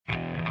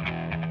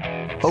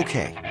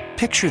Okay,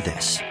 picture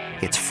this.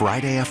 It's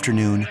Friday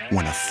afternoon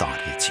when a thought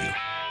hits you.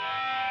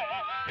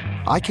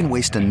 I can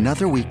waste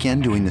another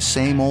weekend doing the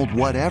same old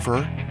whatever,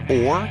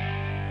 or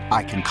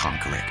I can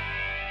conquer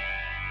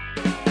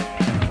it.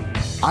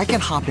 I can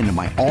hop into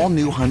my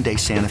all-new Hyundai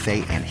Santa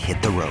Fe and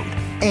hit the road.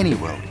 Any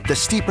road. The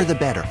steeper, the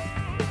better.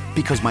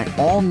 Because my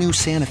all-new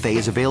Santa Fe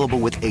is available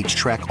with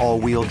H-Track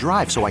all-wheel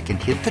drive, so I can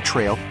hit the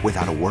trail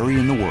without a worry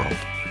in the world.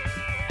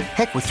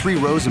 Heck, with 3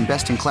 rows and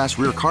best-in-class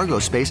rear cargo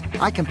space,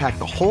 I can pack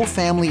the whole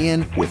family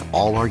in with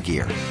all our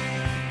gear.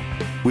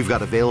 We've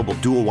got available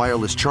dual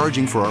wireless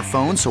charging for our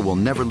phones, so we'll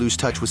never lose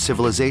touch with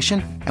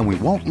civilization, and we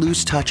won't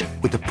lose touch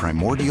with the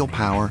primordial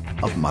power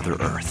of Mother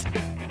Earth.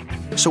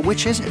 So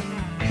which is it?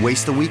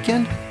 Waste the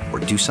weekend or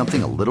do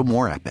something a little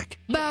more epic?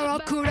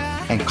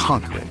 And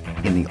conquer it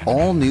in the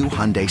all-new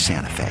Hyundai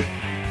Santa Fe.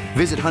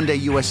 Visit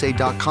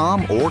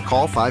HyundaiUSA.com or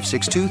call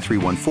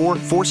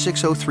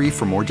 562-314-4603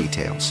 for more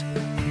details.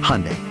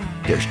 Hyundai,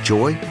 there's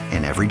joy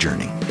in every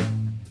journey.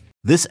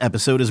 This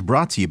episode is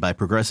brought to you by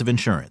Progressive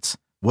Insurance.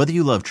 Whether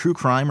you love true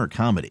crime or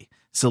comedy,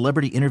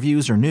 celebrity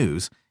interviews or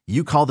news,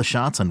 you call the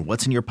shots on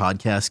what's in your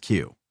podcast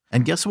queue.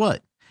 And guess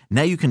what?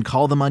 Now you can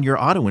call them on your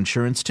auto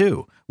insurance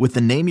too with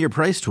the Name Your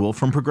Price tool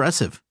from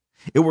Progressive.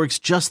 It works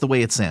just the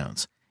way it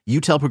sounds. You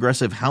tell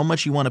Progressive how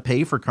much you want to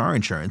pay for car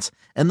insurance,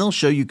 and they'll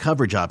show you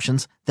coverage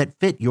options that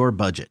fit your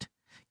budget.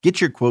 Get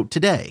your quote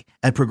today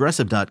at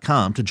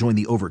Progressive.com to join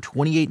the over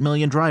 28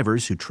 million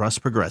drivers who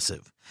trust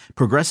Progressive.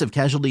 Progressive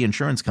Casualty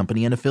Insurance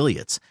Company and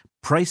Affiliates.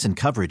 Price and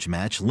coverage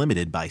match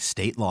limited by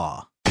state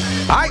law.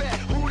 Hi.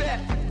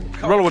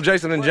 Rolling with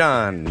Jason and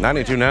John,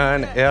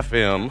 92.9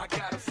 FM,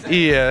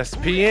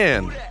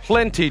 ESPN.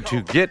 Plenty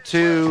to get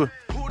to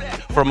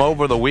from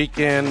over the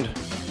weekend.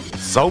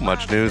 So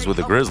much news with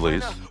the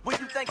Grizzlies.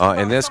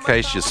 In this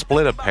case, you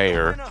split a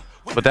pair,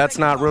 but that's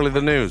not really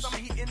the news.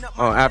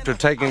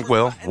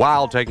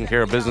 While taking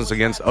care of business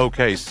against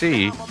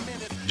OKC,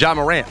 Ja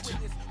Morant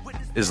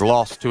is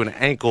lost to an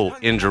ankle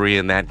injury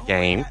in that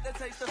game.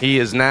 He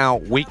is now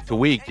week to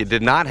week. You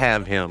did not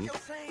have him.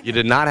 You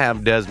did not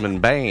have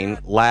Desmond Bane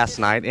last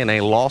night in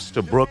a loss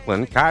to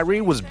Brooklyn.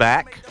 Kyrie was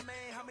back.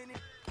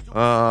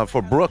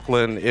 For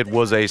Brooklyn, it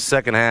was a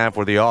second half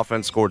where the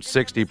offense scored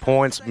 60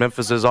 points.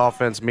 Memphis's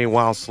offense,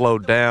 meanwhile,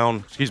 scored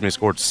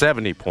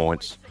 70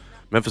 points.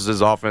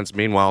 Memphis's offense,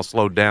 meanwhile,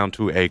 slowed down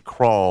to a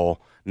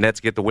crawl. Nets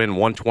get the win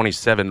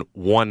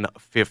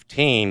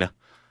 127-115.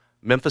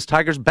 Memphis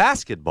Tigers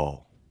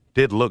basketball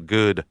did look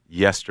good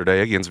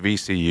yesterday against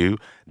VCU.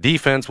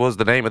 Defense was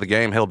the name of the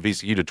game, held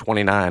VCU to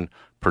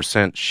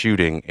 29%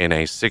 shooting in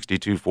a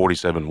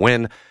 62-47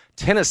 win.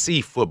 Tennessee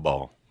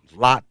football,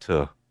 lot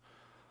to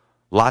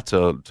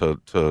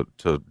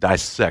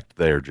dissect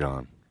there,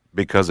 John,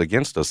 because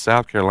against a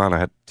South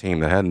Carolina team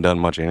that hadn't done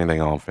much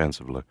anything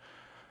offensively,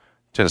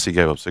 Tennessee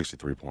gave up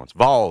 63 points.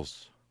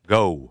 Vols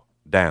go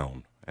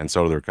down, and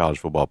so do their college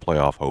football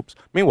playoff hopes.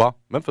 Meanwhile,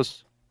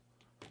 Memphis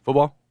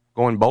football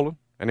going bowling.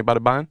 Anybody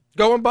buying?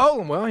 Going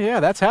bowling. Well, yeah,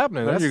 that's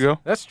happening. There you go.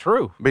 That's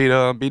true.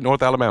 Beat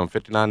North Alabama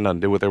 59-0.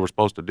 Did what they were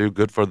supposed to do.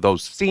 Good for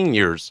those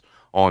seniors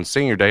on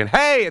Senior Day. And,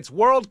 hey, it's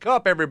World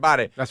Cup,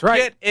 everybody. That's right.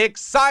 Get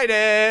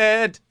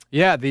excited.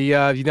 Yeah,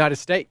 the United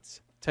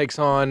States takes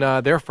on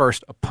their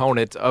first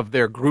opponent of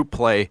their group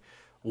play,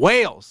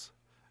 Wales,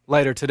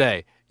 later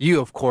today.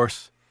 You, of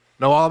course,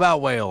 know all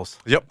about Wales.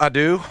 Yep, I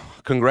do.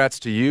 Congrats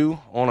to you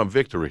on a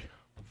victory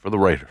for the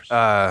Raiders.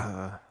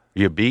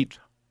 You beat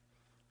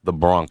the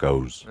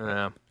Broncos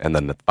and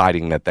the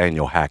Fighting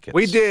Nathaniel Hackett.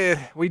 We did.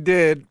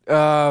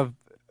 For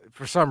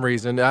some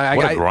reason.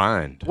 What a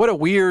grind. What a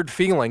weird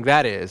feeling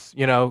that is.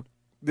 You know,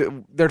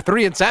 they're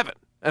 3-7.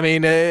 I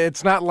mean,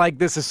 it's not like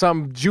this is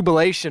some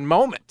jubilation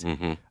moment.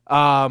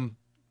 Mm-hmm.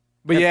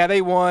 But, yeah,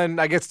 they won.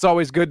 I guess it's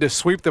always good to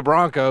sweep the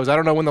Broncos. I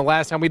don't know when the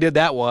last time we did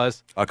that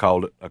was. I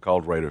called it. I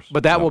called Raiders.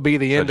 But that will be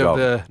the end of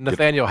the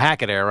Nathaniel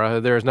Hackett era.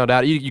 There's no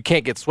doubt. You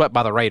can't get swept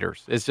by the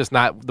Raiders. It's just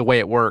not the way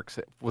it works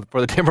for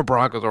the Denver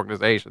Broncos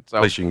organization. So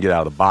at least you can get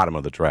out of the bottom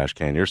of the trash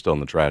can. You're still in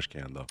the trash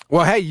can, though.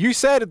 Well, hey, you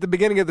said at the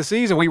beginning of the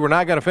season we were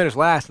not going to finish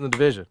last in the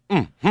division.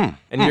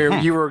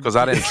 And you were – because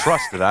I didn't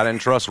trust it. I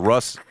didn't trust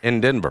Russ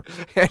in Denver.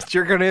 And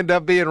you're going to end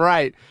up being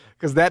right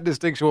because that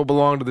distinction will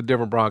belong to the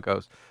Denver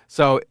Broncos.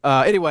 So,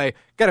 anyway,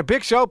 got a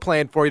big show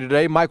planned for you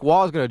today. Mike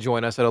Wall is going to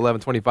join us at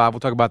 11:25. We'll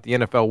talk about the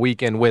NFL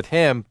weekend with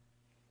him,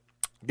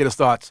 get his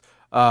thoughts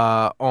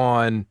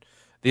on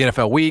the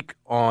NFL week,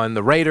 on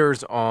the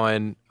Raiders,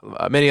 on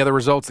many other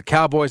results. The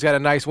Cowboys got a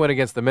nice win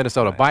against the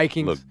Minnesota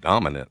Vikings. Looked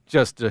dominant.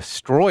 Just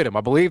destroyed them.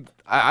 I believe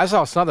I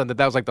saw something that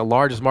was like the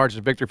largest margin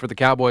of victory for the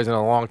Cowboys in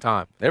a long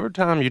time. Every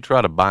time you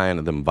try to buy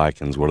into them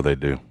Vikings, what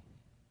do?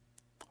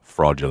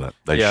 Fraudulent.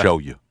 They show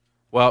you.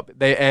 Well,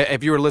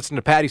 if you were listening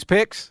to Patty's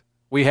Picks,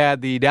 we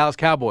had the Dallas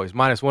Cowboys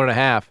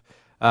 -1.5,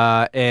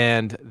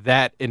 and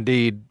that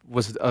indeed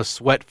was a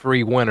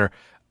sweat-free winner.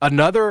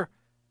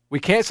 We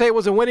can't say it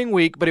was a winning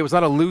week, but it was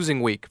not a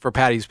losing week for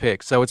Patty's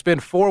Picks. So it's been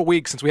 4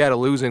 weeks since we had a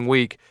losing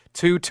week,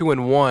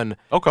 2-2-1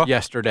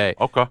 yesterday.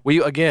 Okay.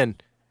 Again,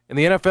 in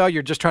the NFL,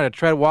 you're just trying to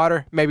tread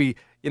water. Maybe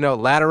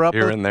ladder up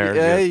Here and there,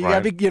 Yeah, yes, you gotta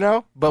right. be,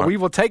 but Right. we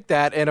will take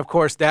that. And of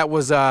course, that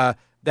was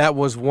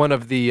one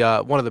of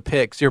the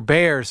picks. Your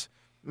Bears,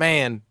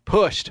 man,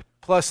 pushed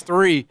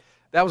 +3.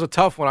 That was a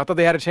tough one. I thought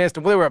they had a chance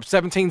to win. They were up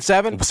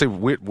 17-7. See,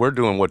 we're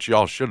doing what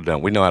y'all should have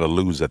done. We know how to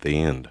lose at the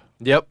end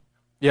Yep.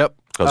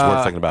 because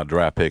we're thinking about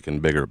draft pick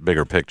and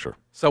bigger picture.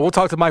 So we'll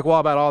talk to Mike Wall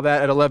about all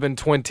that at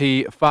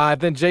 11:25.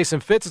 Then Jason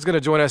Fitz is going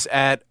to join us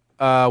at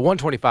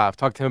 1:25.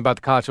 Talk to him about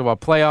the college football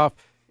playoff.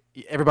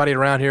 Everybody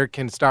around here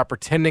can start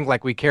pretending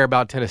like we care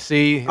about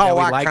Tennessee.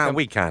 that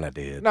We kind of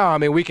did. No, I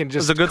mean, we can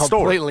just It's a good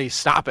story. completely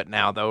stop it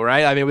now, though,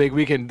 right? I mean,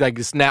 we can,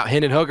 just now,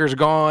 Hendon Hooker's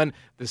gone.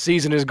 The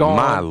season is gone.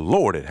 My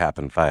Lord, it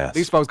happened fast.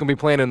 These folks going to be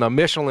playing in the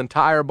Michelin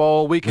Tire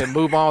Bowl. We can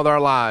move on with our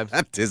lives.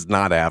 That is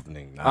not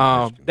happening.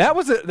 That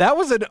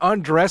was an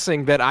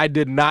undressing that I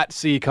did not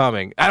see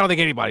coming. I don't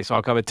think anybody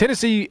saw coming.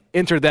 Tennessee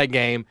entered that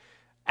game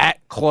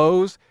at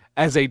close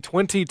as a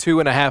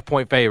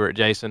 22.5-point favorite,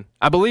 Jason.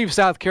 I believe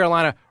South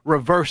Carolina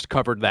reversed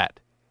covered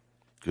that.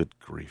 Good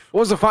grief.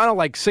 What was the final,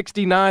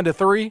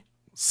 69-3?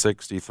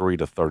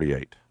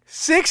 63-38.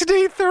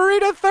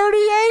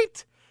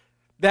 63-38?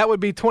 That would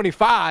be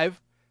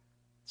 25.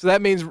 So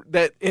that means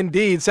that,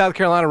 indeed, South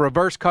Carolina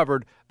reverse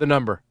covered the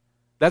number.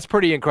 That's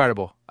pretty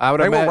incredible. I would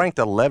They imagine. were ranked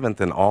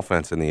 11th in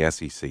offense in the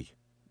SEC.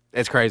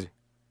 It's crazy.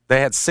 They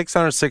had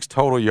 606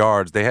 total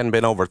yards. They hadn't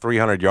been over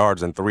 300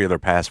 yards in 3 of their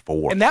past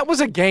 4. And that was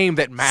a game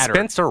that mattered.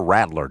 Spencer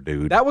Rattler,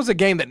 dude. That was a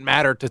game that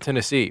mattered to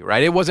Tennessee,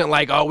 right? It wasn't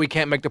like, we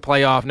can't make the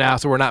playoff now,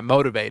 so we're not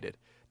motivated.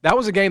 That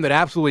was a game that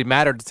absolutely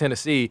mattered to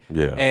Tennessee,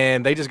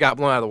 and they just got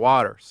blown out of the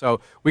water. So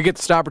we get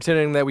to stop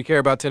pretending that we care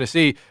about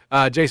Tennessee.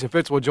 Jason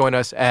Fitz will join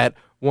us at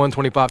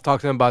 1:25.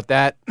 Talk to him about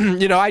that.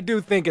 I do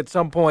think at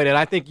some point, and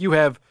I think you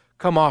have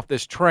come off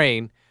this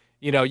train,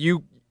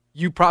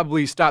 you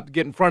probably stopped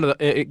getting in front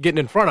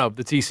of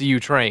the TCU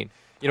train.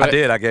 I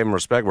did. I gave him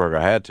respect where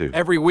I had to.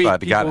 Every week, I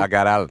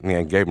got out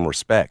and gave him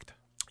respect.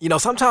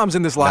 Sometimes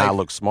in this life, Now I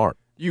look smart.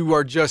 you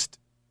are just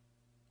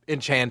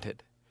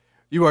enchanted.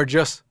 You are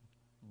just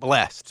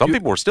blessed. Some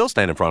people were still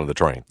standing in front of the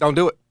train Don't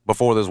do it.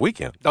 before this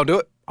weekend. Don't do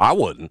it. I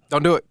wouldn't.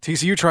 Don't do it.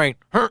 TCU train.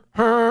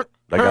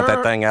 They got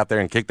that thing out there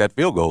and kicked that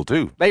field goal,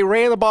 too. They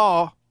ran the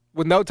ball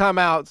with no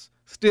timeouts,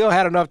 still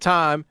had enough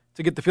time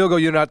to get the field goal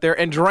unit out there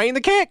and drain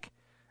the kick.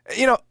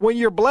 When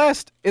you're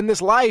blessed in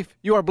this life,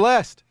 you are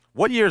blessed.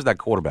 What year is that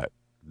quarterback?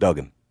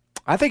 Duggan.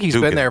 I think he's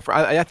Dugan. been there for.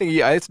 I think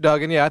it's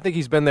Duggan. Yeah, I think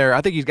he's been there.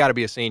 I think he's got to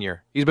be a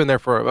senior. He's been there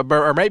for,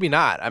 or maybe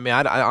not. I mean,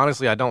 I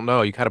honestly I don't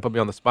know. You kind of put me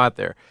on the spot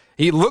there.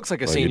 He looks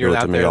like a senior you do it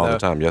out to me there all though. the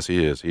time. Yes,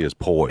 he is. He is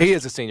poised. He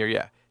is a senior.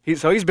 Yeah.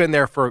 So he's been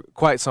there for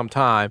quite some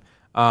time.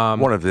 I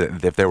wonder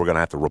if they were going to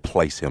have to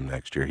replace him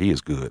next year. He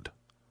is good.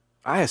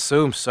 I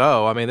assume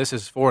so. I mean, this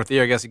is 4th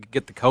year. I guess he could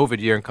get the COVID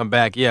year and come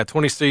back. Yeah,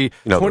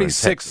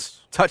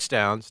 26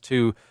 touchdowns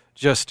to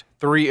just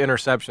 3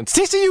 interceptions.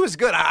 TCU is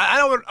good. I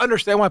don't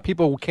understand why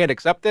people can't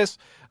accept this.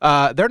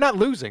 They're not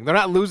losing. They're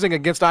not losing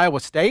against Iowa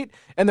State,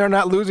 and they're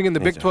not losing in the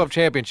Big 12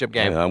 championship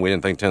game. Yeah, we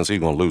didn't think Tennessee was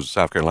going to lose to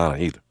South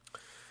Carolina either.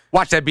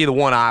 Watch that be the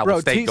one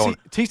Iowa State going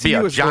to be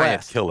a is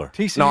giant blessed. killer.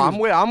 TCU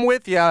No, is- I'm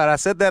with you. I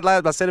said that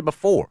last. I said it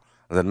before.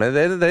 I said, man,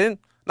 they're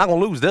not going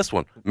to lose this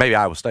one. Maybe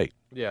Iowa State.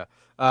 Yeah.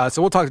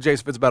 So we'll talk to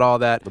Jason Fitz about all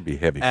that. They'll be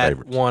heavy at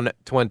favorites.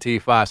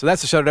 1:25. So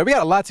that's the show today. We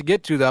got a lot to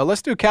get to, though.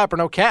 Let's do cap or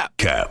no cap.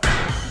 Cap.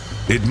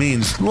 It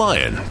means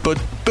lion,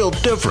 but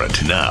built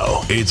different.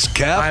 Now it's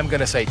cap I'm going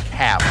to say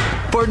cap.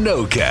 or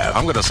no cap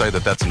I'm going to say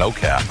that's no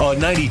cap. on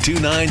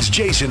 92.9's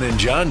Jason and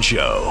John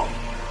Show.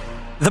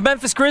 The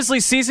Memphis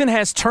Grizzlies season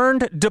has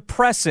turned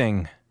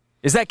depressing.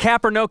 Is that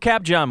cap or no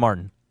cap, John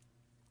Martin?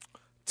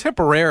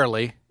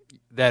 Temporarily,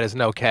 that is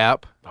no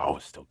cap. Oh,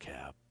 it's still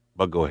cap.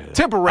 But go ahead.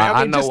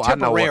 Temporarily, just I know what-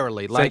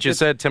 temporarily. Since you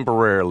said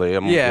temporarily. I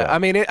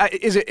mean,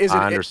 is it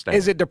I understand.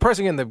 is it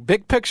depressing in the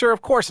big picture?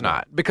 Of course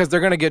not, because they're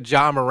going to get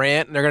Ja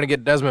Morant, and they're going to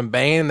get Desmond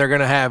Bane, and they're going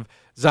to have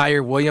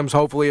Zaire Williams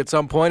hopefully at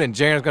some point, and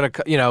Jaren's going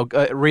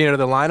to re-enter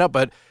the lineup.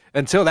 But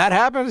until that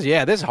happens,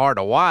 this is hard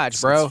to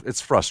watch, bro.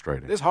 It's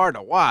frustrating. It's hard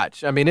to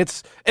watch. I mean,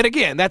 and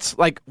again, that's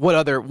like what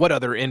other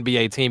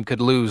NBA team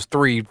could lose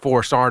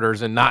 3-4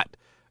 starters and not,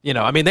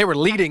 I mean, they were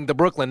leading the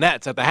Brooklyn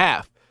Nets at the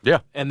half.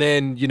 Yeah. And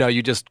then,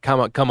 you just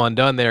come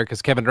undone there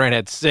because Kevin Durant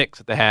had 6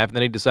 at the half, and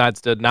then he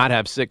decides to not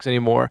have 6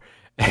 anymore.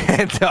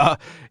 And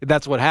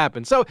that's what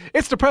happened. So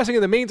it's depressing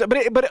in the meantime,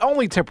 but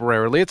only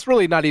temporarily. It's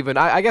really not even,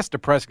 I guess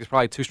depressing is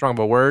probably too strong of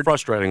a word.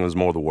 Frustrating is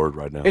more the word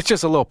right now. It's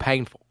just a little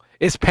painful.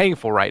 It's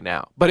painful right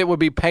now, but it would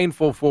be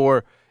painful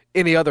for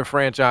any other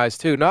franchise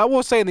too. Now, I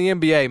will say in the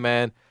NBA,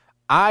 man,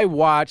 I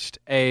watched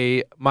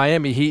a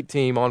Miami Heat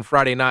team on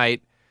Friday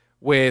night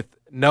with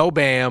no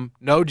Bam,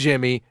 no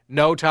Jimmy,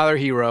 no Tyler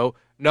Hero,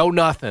 no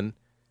nothing.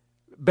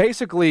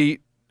 Basically,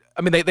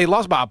 I mean, they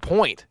lost by a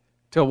point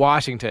to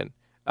Washington.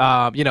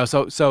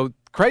 So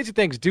crazy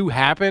things do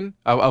happen.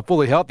 A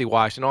fully healthy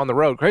Washington on the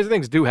road. Crazy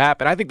things do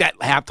happen. I think that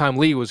halftime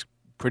lead was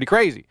pretty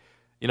crazy.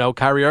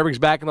 Kyrie Irving's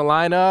back in the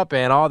lineup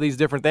and all these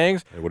different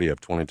things. Hey, what do you have,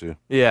 22?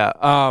 Yeah.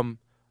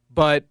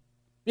 But,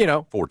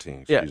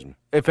 14, yeah, excuse me.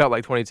 it felt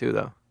like 22,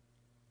 though.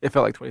 It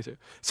felt like 22.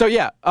 So,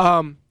 yeah,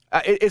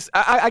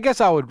 I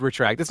guess I would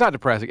retract. It's not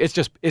depressing. It's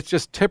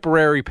just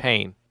temporary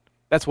pain.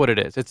 That's what it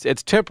is.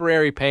 It's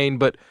temporary pain,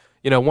 but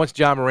once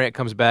John Morant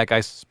comes back,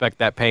 I suspect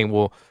that pain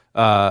will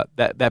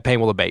that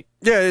pain will abate.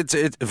 Yeah,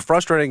 it's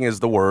frustrating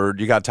is the word.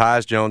 You got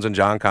Tyus Jones and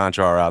John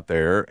Conchar out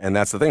there, and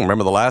that's the thing.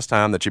 Remember the last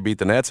time that you beat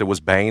the Nets, it was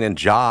Bane and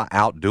Ja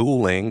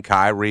out-dueling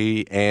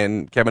Kyrie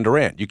and Kevin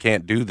Durant. You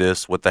can't do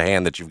this with the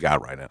hand that you've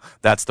got right now.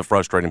 That's the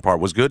frustrating part.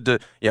 It was good to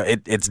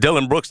it's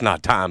Dylan Brooks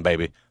not time,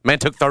 baby. Man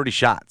took 30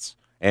 shots,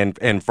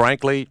 and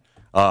frankly,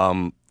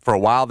 for a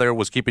while there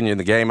was keeping you in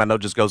the game. I know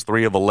just goes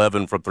 3 of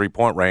 11 from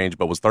three-point range,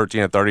 but was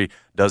 13 of 30,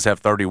 does have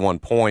 31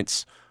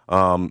 points.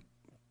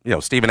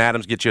 Steven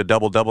Adams gets you a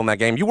double-double in that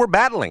game. You were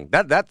battling.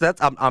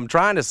 That's I'm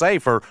trying to say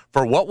for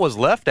what was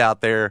left out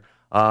there,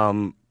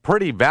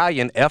 pretty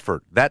valiant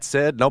effort. That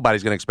said,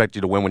 nobody's going to expect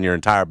you to win when your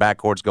entire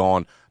backcourt's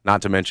gone,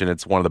 not to mention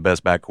it's one of the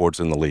best backcourts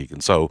in the league.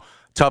 And so,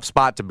 tough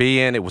spot to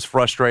be in. It was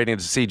frustrating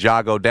to see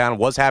Ja go down.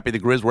 Was happy the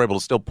Grizz were able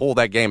to still pull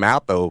that game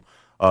out, though.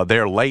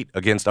 They're late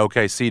against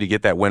OKC to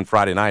get that win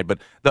Friday night. But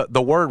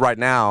the word right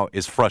now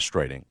is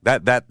frustrating.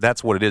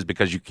 That's what it is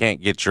because you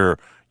can't get your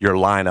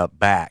lineup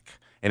back.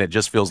 And it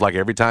just feels like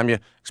every time you're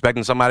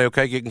expecting somebody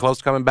getting close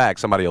to coming back,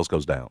 somebody else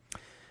goes down.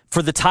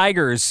 For the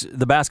Tigers,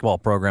 the basketball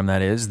program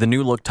that is, the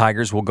new look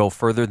Tigers will go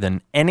further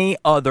than any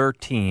other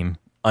team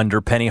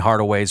under Penny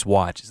Hardaway's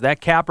watch. Is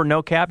that cap or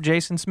no cap,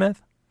 Jason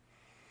Smith?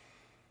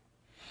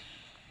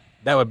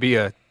 That'd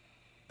be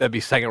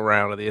second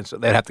round of the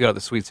instant. They'd have to go to the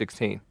Sweet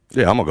 16.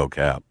 Yeah, I'm gonna go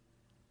cap.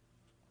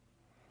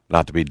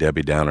 Not to be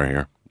Debbie Downer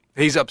here.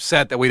 He's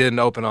upset that we didn't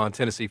open on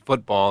Tennessee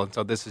football, and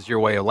so this is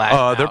your way of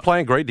lashing They're out.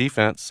 playing great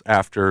defense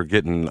after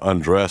getting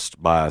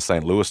undressed by a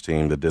St. Louis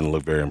team that didn't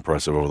look very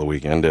impressive over the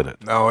weekend, did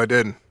it? No, it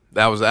didn't.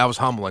 That was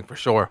humbling for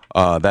sure.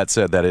 That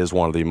said, that is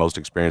one of the most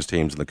experienced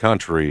teams in the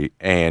country,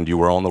 and you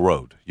were on the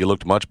road. You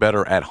looked much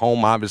better at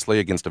home, obviously,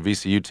 against a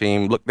VCU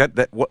team. Look,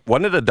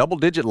 wasn't it a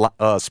double-digit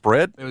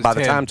spread by 10.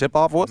 the time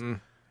tip-off was? Mm-hmm.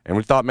 And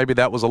we thought maybe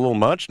that was a little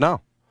much?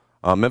 No.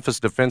 Memphis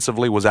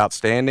defensively was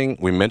outstanding.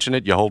 We mentioned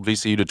it. You hold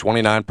VCU to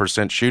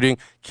 29% shooting.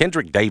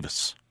 Kendrick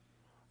Davis.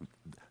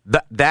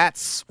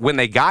 That's when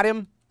they got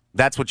him.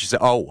 That's what you said.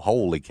 Oh,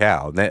 holy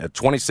cow.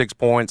 26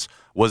 points,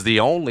 was the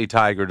only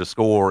Tiger to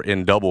score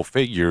in double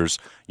figures.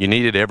 You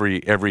needed every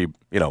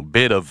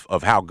bit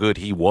of how good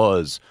he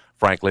was.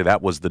 Frankly,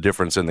 that was the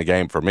difference in the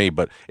game for me.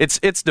 But it's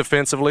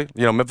defensively.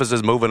 Memphis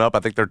is moving up. I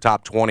think they're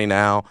top 20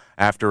 now.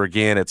 After,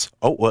 again,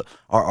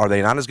 are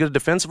they not as good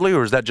defensively,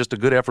 or is that just a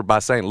good effort by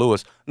St.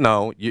 Louis?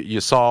 No,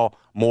 you saw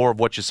more of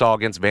what you saw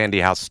against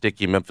Vandy, how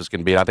sticky Memphis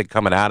can be. I think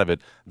coming out of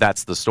it,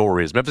 that's the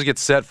story. Is Memphis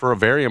gets set for a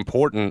very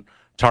important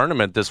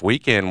tournament this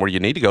weekend where you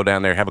need to go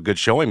down there and have a good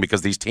showing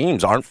because these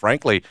teams aren't,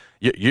 frankly,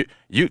 you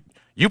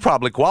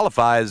probably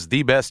qualify as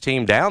the best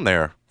team down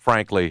there.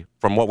 Frankly,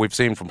 from what we've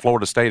seen from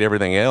Florida State,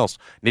 everything else,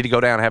 need to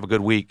go down and have a good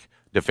week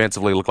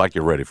defensively. Look like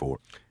you're ready for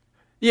it.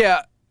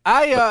 Yeah,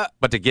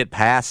 but to get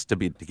past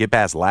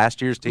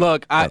last year's team,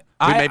 look,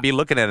 we may be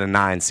looking at a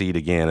 9 seed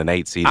again, an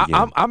 8 seed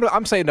again.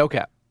 I'm saying no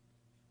cap.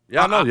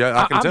 Yeah, I know.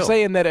 I can tell. I'm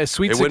saying that a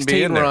Sweet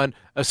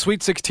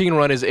 16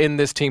 run is in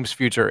this team's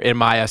future, in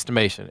my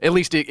estimation. At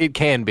least it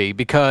can be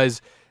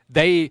because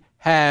they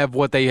have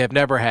what they have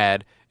never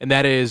had, and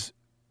that is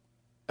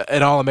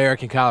an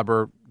All-American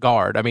caliber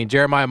guard. I mean,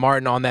 Jeremiah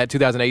Martin on that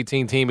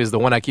 2018 team is the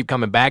one I keep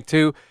coming back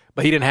to,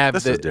 but he didn't have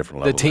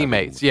the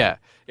teammates. Yeah,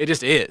 it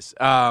just is.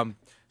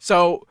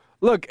 So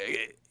look,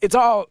 it's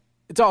all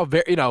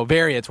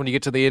variance when you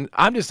get to the end.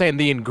 I'm just saying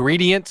the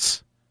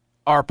ingredients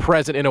are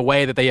present in a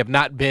way that they have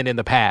not been in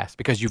the past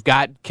because you've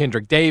got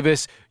Kendrick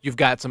Davis, you've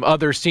got some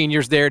other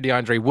seniors there,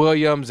 DeAndre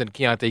Williams and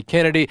Keontae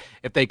Kennedy.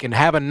 If they can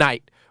have a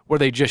night where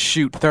they just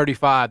shoot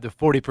 35 to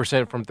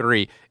 40% from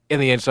three in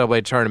the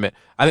NCAA tournament,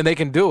 I think they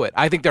can do it.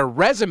 I think their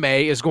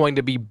resume is going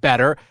to be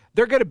better.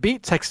 They're going to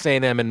beat Texas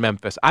A&M in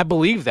Memphis. I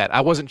believe that.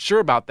 I wasn't sure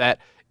about that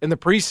in the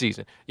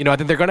preseason. I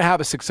think they're going to have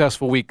a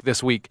successful week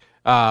this week.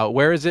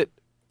 Where is it?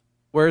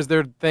 Where is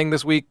their thing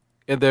this week?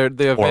 The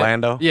event?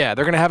 Orlando? Yeah,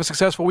 they're going to have a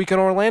successful week in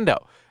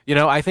Orlando.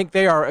 I think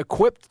they are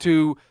equipped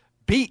to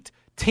beat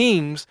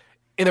teams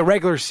in the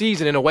regular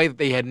season in a way that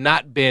they had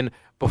not been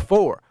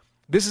before.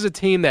 This is a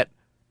team that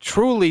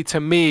truly, to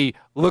me,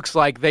 looks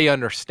like they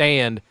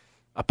understand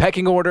a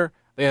pecking order.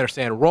 They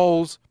understand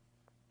roles.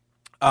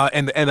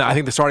 And I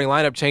think the starting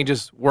lineup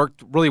changes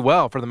worked really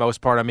well for the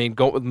most part. I mean,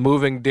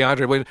 moving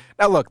DeAndre Williams.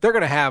 Now, look, they're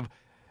going to have,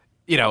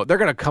 they're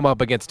going to come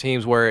up against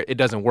teams where it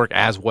doesn't work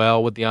as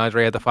well with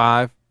DeAndre at the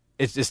 5.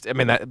 It's just,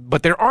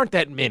 but there aren't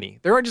that many.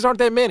 There just aren't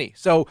that many.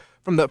 So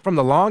from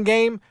the long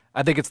game,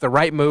 I think it's the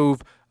right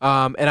move.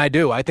 And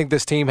I think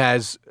this team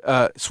has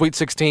Sweet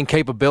 16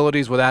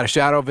 capabilities without a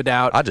shadow of a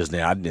doubt. I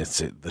need to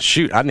see the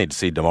shoot. I need to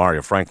see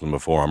DeMario Franklin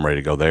before I'm ready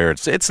to go there.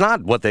 It's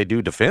not what they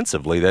do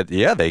defensively.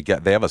 They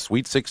have a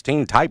Sweet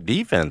 16 type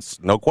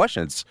defense. No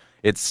question.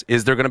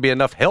 Is there going to be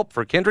enough help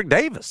for Kendrick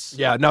Davis?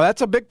 Yeah, no,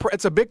 it's a big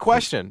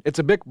question.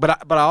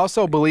 But I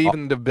also believe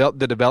in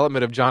the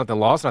development of Jonathan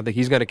Lawson. I think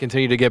he's going to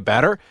continue to get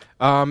better.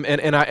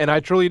 And I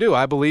truly do.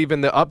 I believe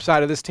in the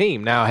upside of this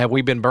team. Now, have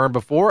we been burned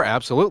before?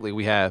 Absolutely,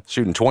 we have.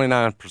 Shooting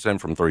 29%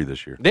 from three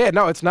this year. Yeah,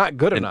 no, it's not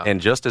good enough.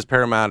 And just as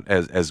paramount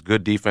as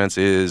good defense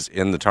is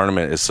in the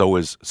tournament, so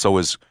is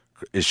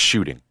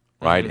shooting,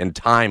 right? And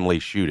timely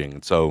shooting.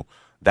 And so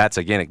that's,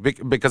 again,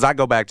 because I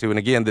go back to, and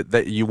again,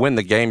 that you win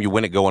the game, you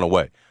win it going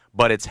away.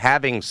 But it's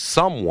having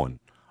someone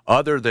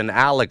other than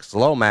Alex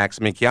Lomax.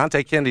 I mean,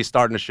 Keontae Kennedy's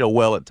starting to show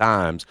well at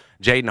times.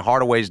 Jaden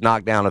Hardaway's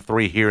knocked down a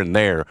three here and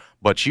there.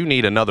 But you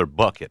need another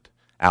bucket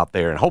out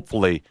there. And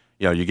hopefully,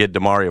 you get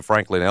Demario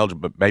Franklin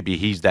eligible, but maybe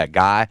he's that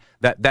guy.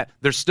 That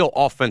there's still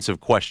offensive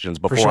questions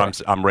before sure.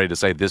 I'm ready to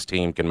say this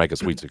team can make a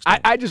Sweet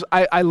 16.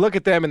 I look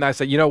at them and I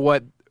say, you know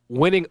what?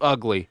 Winning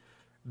ugly.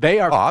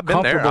 They are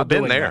comfortable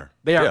doing that.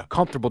 They are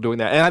comfortable doing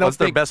that. And I don't What's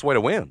their best way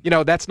to win?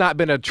 That's not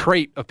been a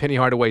trait of Penny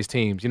Hardaway's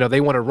teams.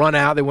 They want to run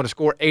out. They want to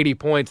score 80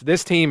 points.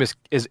 This team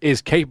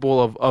is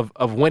capable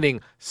of winning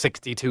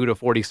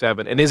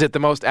 62-47. And is it the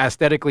most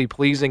aesthetically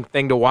pleasing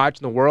thing to watch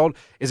in the world?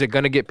 Is it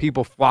going to get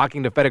people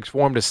flocking to FedEx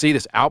Forum to see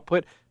this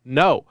output?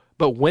 No.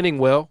 But winning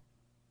will.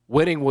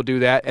 Winning will do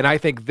that. And I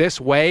think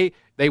this way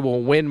they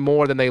will win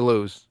more than they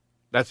lose.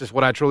 That's just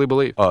what I truly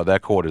believe.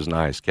 That court is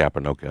nice, cap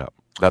or no cap.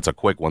 That's a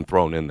quick one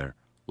thrown in there.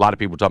 A lot of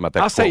people talking about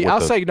that.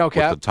 I'll say no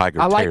cap. The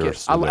Tiger I like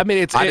terrace.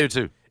 it. I do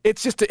too.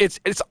 It's just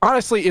it's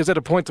honestly is at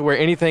a point to where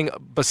anything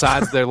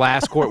besides their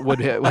last court would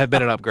have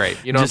been an upgrade.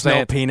 You know just what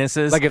I'm saying? No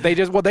penises. Like if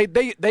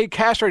they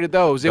castrated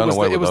those. It was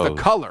the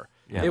color.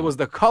 Yeah. It was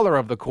the color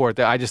of the court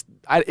that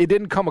it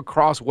didn't come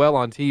across well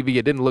on TV.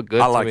 It didn't look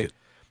good. I like it.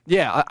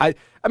 Yeah, I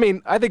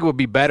mean, I think it would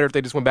be better if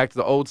they just went back to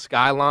the old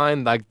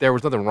skyline. Like there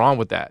was nothing wrong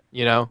with that,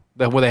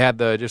 where they had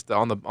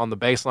on the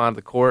baseline of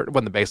the court. It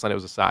wasn't the baseline; it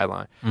was a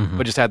sideline,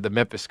 but just had the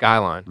Memphis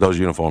skyline. Those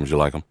uniforms, you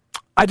like them?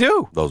 I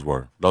do. Those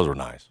were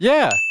nice.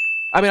 Yeah,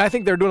 I mean, I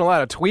think they're doing a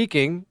lot of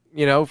tweaking.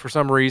 For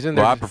some reason.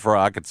 Well,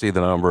 I could see the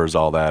numbers,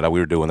 all that.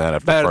 We were doing that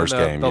after the first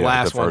game. The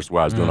last one.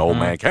 Where I was doing old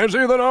man, can't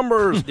see the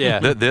numbers. Yeah.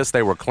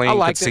 They were clean,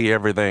 could see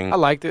everything. I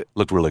liked it.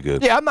 Looked really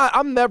good. Yeah,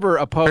 I'm never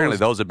opposed. Apparently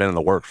those have been in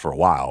the works for a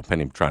while,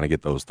 Penny trying to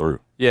get those through.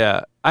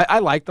 Yeah, I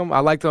liked them. I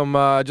liked them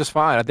just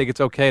fine. I think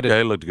it's okay to.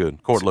 Yeah, it looked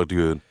good. Court looked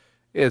good.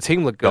 Yeah, the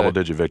team looked good.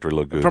 Double-digit victory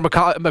looked good. From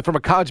a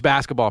college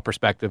basketball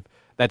perspective,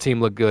 that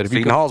team looked good.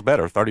 Seton Hall's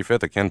better,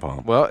 35th at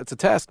KenPom. Well, it's a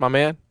test, my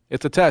man.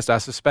 It's a test. I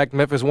suspect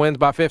Memphis wins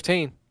by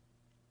 15.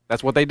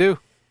 That's what they do.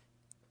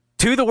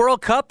 To the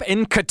World Cup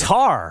in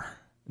Qatar.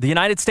 The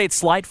United States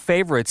slight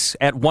favorites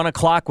at 1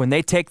 o'clock when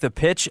they take the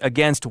pitch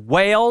against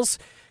Wales.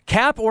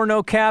 Cap or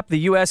no cap, the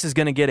U.S. is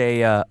going to get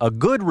a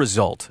good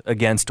result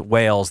against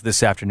Wales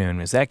this afternoon.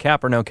 Is that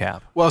cap or no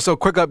cap? Well, so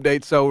quick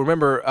update. So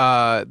remember,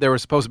 there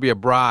was supposed to be a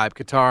bribe.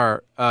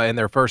 Qatar, in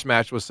their first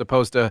match, was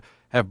supposed to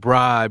have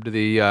bribed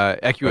the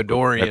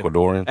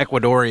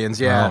Ecuadorians,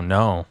 yeah. Oh,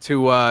 no.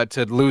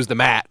 To lose the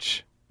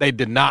match. They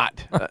did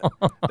not.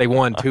 They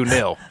won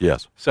 2-0.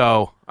 Yes.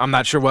 So I'm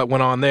not sure what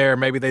went on there.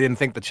 Maybe they didn't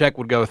think the check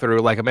would go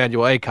through like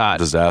Emmanuel Acott.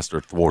 Disaster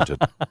thwarted.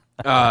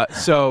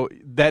 So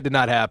that did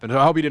not happen. So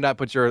I hope you did not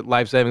put your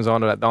life savings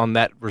on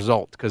that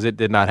result because it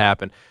did not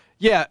happen.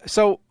 Yeah,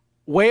 so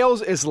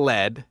Wales is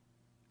led,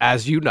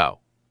 as you know,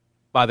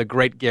 by the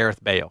great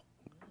Gareth Bale.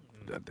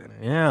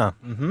 Yeah.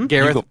 Mm-hmm.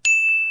 Gareth.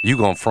 You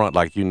going front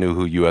like you knew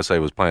who USA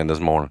was playing this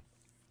morning.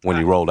 When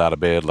you rolled out of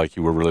bed, like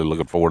you were really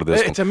looking forward to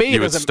this one. To me,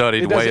 you had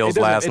studied Wales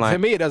last night. To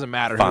me, it doesn't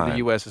matter who the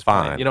U.S. is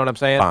playing. You know what I'm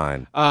saying?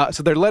 Fine.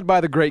 So they're led by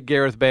the great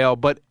Gareth Bale,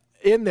 but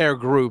in their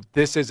group,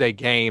 this is a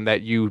game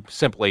that you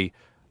simply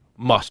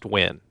must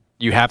win.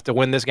 You have to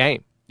win this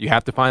game. You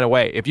have to find a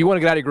way. If you want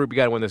to get out of your group, you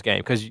got to win this game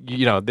because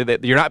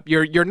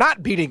you're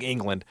not beating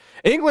England.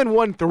 England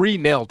won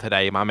 3-0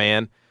 today, my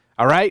man.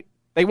 All right,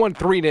 they won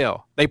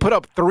 3-0. They put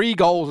up 3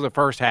 goals in the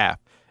first half.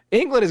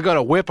 England is going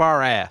to whip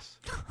our ass.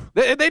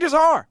 They just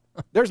are.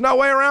 There's no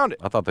way around it.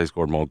 I thought they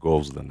scored more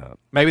goals than that.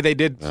 Maybe they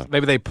did. Yeah.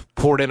 Maybe they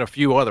poured in a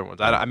few other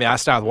ones. I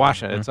stopped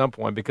watching it at some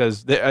point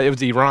because it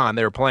was Iran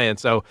they were playing.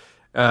 So,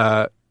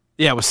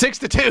 it was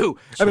 6-2.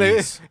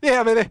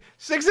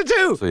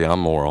 6-2. So I'm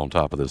more on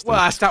top of this. Well,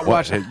 I stopped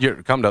watching.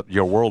 You're come to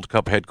your World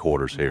Cup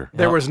headquarters here.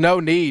 There was no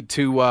need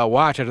to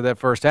watch after that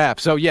first half.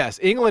 So yes,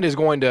 England is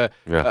going to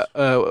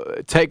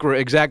take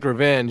exact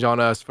revenge on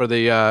us for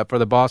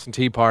the Boston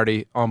Tea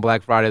Party on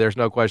Black Friday. There's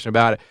no question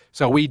about it.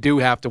 So we do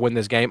have to win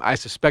this game. I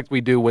suspect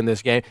we do win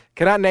this game.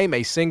 Can I name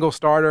a single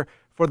starter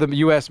for the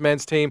U.S.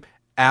 men's team?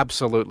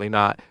 Absolutely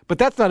not. But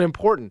that's not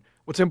important.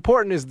 What's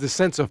important is the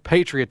sense of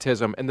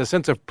patriotism and the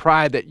sense of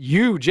pride that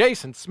you,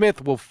 Jason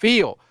Smith, will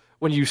feel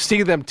when you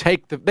see them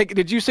take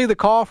did you see the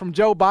call from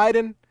Joe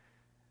Biden?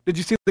 Did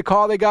you see the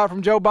call they got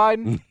from Joe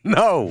Biden?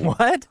 No.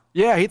 What?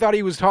 Yeah, he thought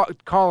he was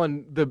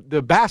calling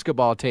the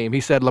basketball team.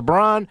 He said,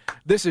 LeBron,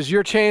 this is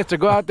your chance to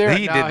go out there.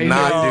 He did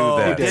not do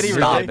that. Did he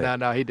Stop really? it.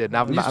 No, he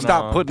didn't.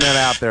 Stop putting that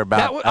out there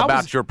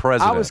about your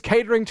president. I was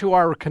catering to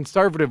our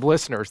conservative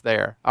listeners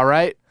there, all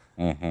right?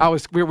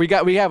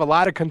 We have a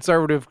lot of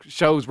conservative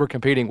shows we're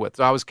competing with,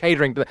 so I was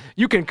catering to that.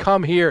 You can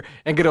come here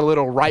and get a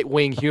little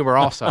right-wing humor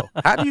also.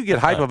 How do you get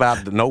hype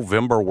about the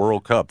November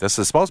World Cup? This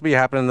is supposed to be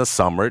happening in the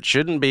summer. It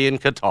shouldn't be in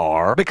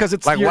Qatar. Because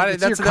it's like your, why,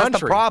 it's that's, your country.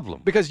 That's the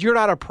problem. Because you're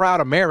not a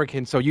proud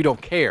American, so you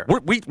don't care.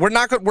 We're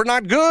not good. We're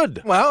not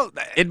good. Well,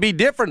 it'd be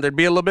different. There'd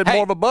be a little bit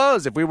more of a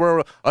buzz if we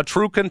were a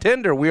true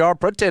contender. We are a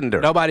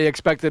pretender. Nobody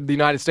expected the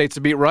United States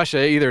to beat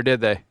Russia either,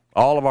 did they?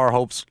 All of our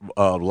hopes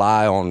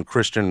lie on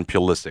Christian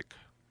Pulisic.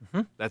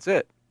 That's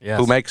it. Yes.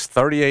 Who makes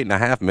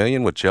 $38.5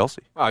 million with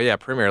Chelsea? Oh yeah,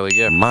 Premier League.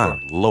 Yeah, My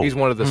Lord, he's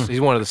one of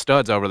the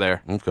studs over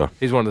there. Okay,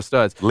 he's one of the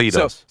studs. Lead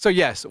us. So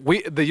yes,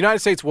 the United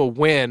States will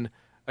win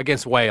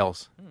against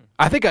Wales.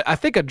 I think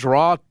a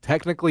draw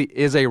technically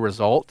is a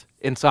result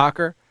in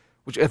soccer,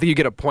 which I think you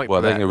get a point.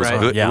 Well, for I think that, it was right?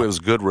 good. Yeah. It was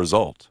good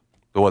result.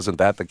 Wasn't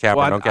that the cap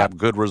or no cap?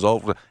 Good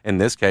result in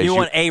this case. You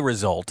want a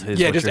result. Is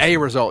Yeah, what just you're a saying.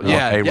 result. Oh,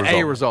 Yeah,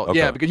 a a result. Okay.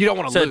 Yeah, because you don't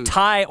want to So lose.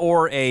 tie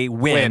or a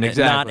win,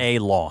 exactly. not a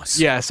loss.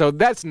 Yeah, so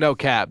that's no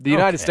cap. The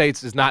United Okay.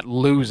 States is not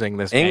losing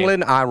this game.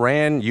 England,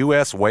 Iran,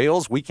 U.S.,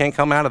 Wales. We can't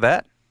come out of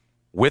that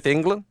with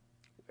England.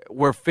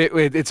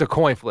 It's a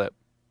coin flip.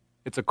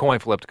 It's a coin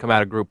flip to come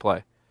out of group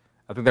play.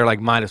 I think they're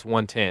like minus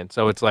 110,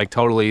 so it's like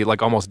totally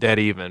like almost dead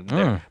even.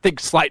 I think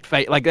slight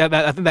fate like that.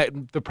 I think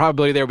that the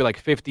probability there would be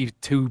like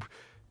 52%.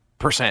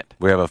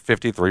 We have a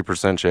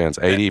 53% chance.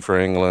 80 for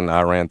England,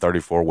 Iran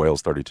 34,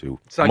 Wales 32.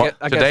 So I guess-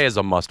 today is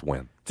a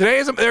must-win.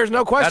 Today there's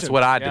no question. That's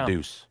what I Yeah.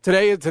 deduce.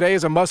 Today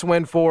is a must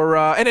win for,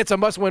 and it's a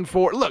must win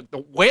for. Look,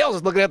 the Wales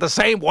is looking at it the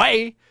same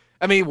way.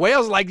 I mean,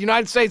 Wales like the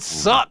United States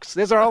sucks.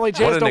 This is our only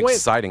chance What an to win.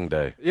 exciting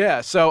day.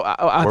 Yeah, so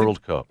I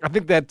World Cup. I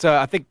think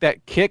that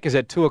kick is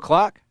at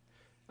 2:00.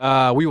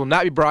 We will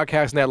not be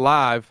broadcasting that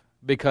live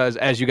because,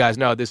 as you guys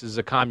know, this is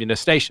a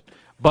communist station.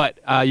 But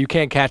you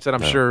can catch that,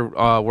 I'm sure,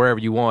 wherever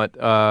you want,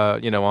 on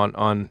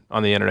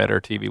the internet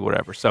or TV,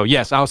 whatever. So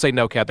yes, I'll say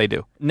no cap. They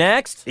do.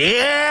 Next. Yep.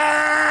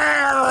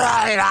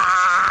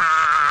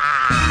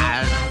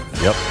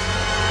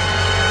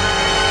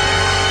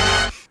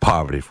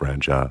 Poverty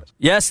franchise.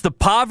 Yes, the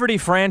poverty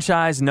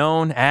franchise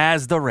known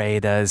as the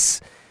Raiders.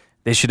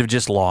 They should have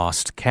just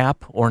lost.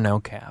 Cap or no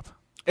cap?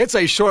 It's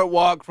a short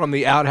walk from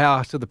the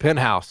outhouse to the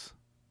penthouse,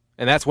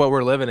 and that's what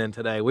we're living in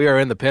today. We are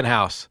in the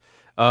penthouse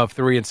of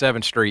 3 and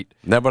 7th Street.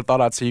 Never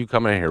thought I'd see you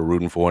coming in here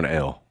rooting for an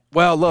L.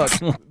 Well, look,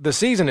 the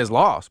season is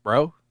lost,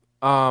 bro.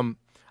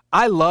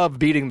 I love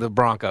beating the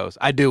Broncos.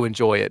 I do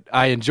enjoy it.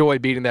 I enjoy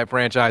beating that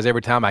franchise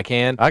every time I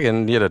can. I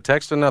can get a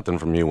text or nothing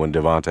from you when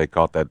Devontae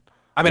caught that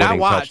I mean, I winning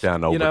watched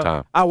touchdown in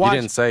overtime. I watched.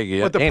 You didn't say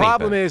But the anything.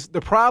 problem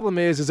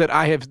is that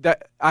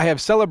I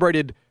have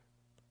celebrated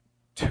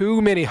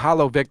too many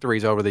hollow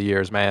victories over the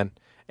years, man.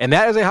 And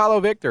that is a hollow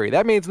victory.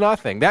 That means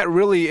nothing. That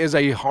really is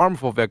a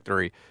harmful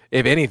victory,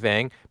 if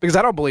anything, because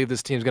I don't believe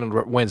this team's going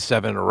to win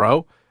 7 in a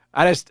row.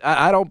 I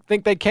don't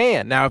think they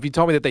can. Now, if you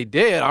told me that they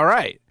did, all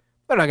right.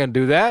 They're not going to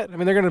do that. I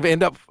mean, they're going to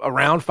end up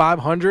around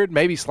 500,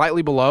 maybe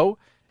slightly below,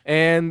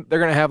 and they're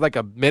going to have like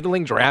a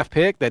middling draft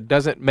pick that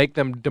doesn't make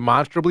them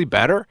demonstrably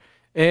better,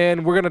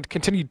 and we're going to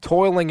continue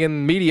toiling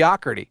in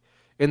mediocrity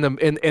in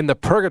the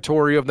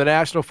purgatory of the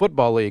National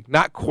Football League.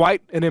 Not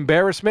quite an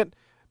embarrassment,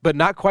 but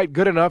not quite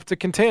good enough to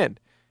contend.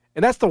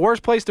 And that's the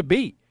worst place to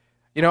be.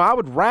 You know, I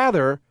would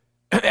rather,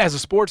 as a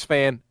sports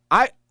fan,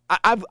 I've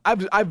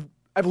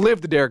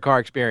lived the Derek Carr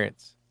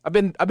experience. I've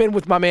been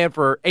with my man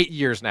for 8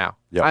 years now.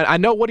 Yep. I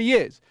know what he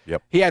is.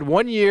 Yep. He had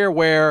 1 year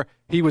where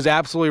he was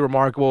absolutely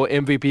remarkable,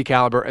 MVP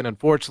caliber, and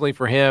unfortunately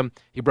for him,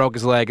 he broke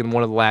his leg in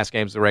one of the last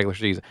games of the regular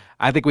season.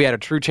 I think we had a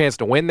true chance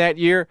to win that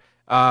year,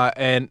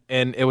 and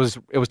it was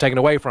taken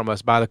away from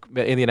us by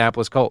the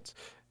Indianapolis Colts.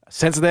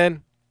 Since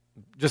then,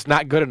 just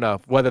not good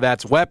enough. Whether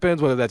that's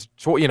weapons, whether that's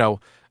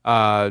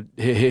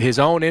his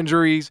own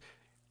injuries,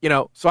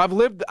 So I've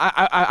lived.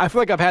 I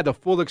feel like I've had the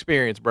full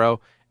experience, bro.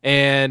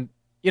 And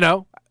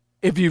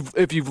if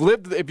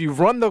you've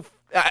run the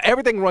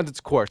everything runs its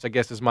course, I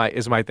guess is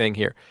my thing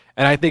here.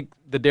 And I think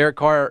the Derek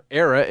Carr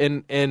era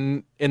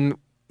in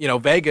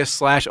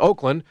Vegas /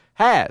 Oakland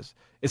has.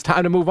 It's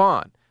time to move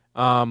on.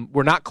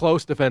 We're not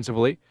close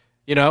defensively.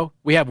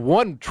 We have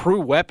one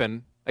true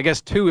weapon, I guess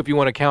two if you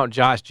want to count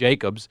Josh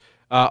Jacobs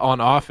on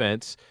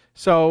offense.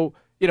 So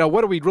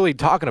what are we really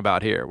talking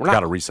about here? We're not Got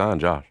to re-sign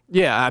Josh.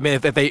 Yeah, I mean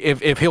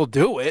if he'll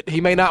do it,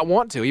 he may not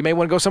want to. He may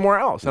want to go somewhere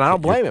else, and I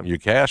don't blame him. You're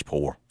cash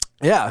poor.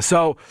 Yeah,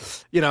 so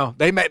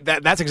they may,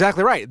 that's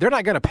exactly right. They're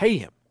not going to pay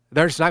him.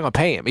 They're just not going to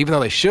pay him, even though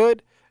they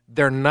should.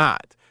 They're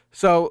not.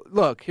 So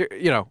look here,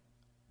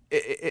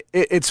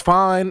 it's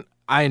fine.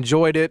 I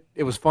enjoyed it.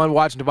 It was fun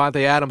watching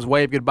Devontae Adams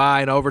wave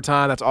goodbye in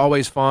overtime. That's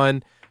always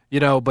fun,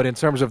 But in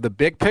terms of the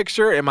big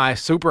picture, am I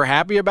super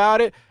happy about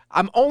it?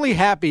 I'm only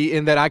happy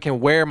in that I can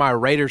wear my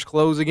Raiders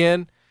clothes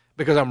again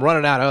because I'm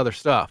running out of other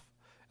stuff.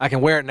 I can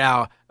wear it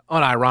now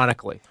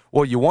unironically.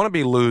 Well, you want to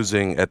be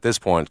losing at this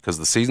point because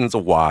the season's a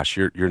wash.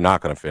 You're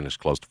not going to finish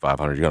close to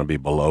 500. You're going to be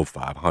below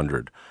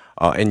 500.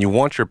 And you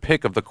want your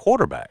pick of the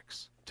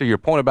quarterbacks, to your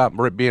point about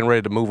being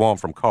ready to move on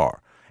from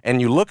Carr. And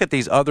you look at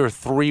these other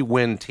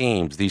 3-win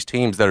teams, these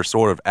teams that are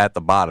sort of at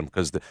the bottom,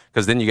 because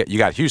then you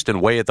got Houston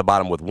way at the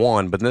bottom with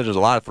 1, but then there's a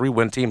lot of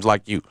 3-win teams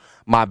like you.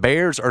 My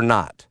Bears are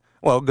not.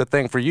 Well, good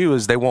thing for you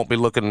is they won't be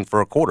looking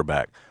for a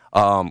quarterback.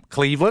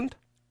 Cleveland,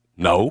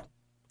 no.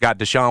 Got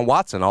Deshaun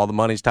Watson. All the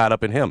money's tied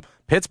up in him.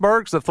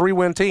 Pittsburgh's a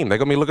 3-win team. They're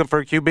going to be looking for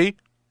a QB.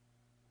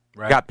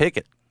 Right. Got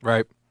Pickett.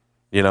 Right.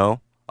 You know,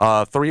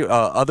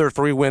 other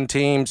 3-win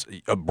teams,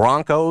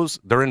 Broncos,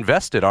 they're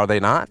invested, are they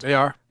not? They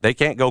are. They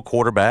can't go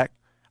quarterback.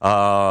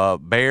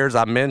 Bears,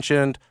 I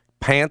mentioned.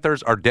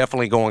 Panthers are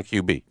definitely going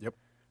QB. Yep.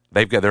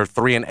 They're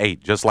 3-8,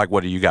 just like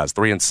what are you guys,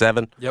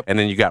 3-7? Yep. And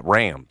then you got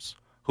Rams,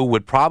 who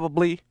would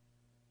probably,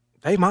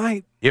 They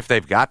might. if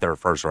they've got their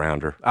first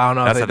rounder. I don't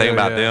know. That's if the they thing do,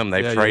 about yeah. them.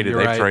 They've Yeah, traded. you're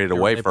They've right. traded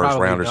away They first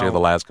probably rounders here don't. the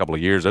last couple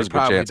of years. There's a good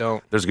probably chance.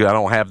 don't. There's good. I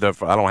don't have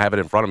it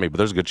in front of me, but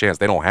there's a good chance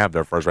they don't have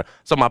their first round.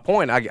 So my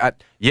point,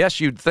 yes,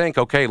 you'd think,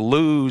 okay,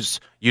 lose.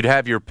 You'd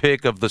have your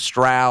pick of the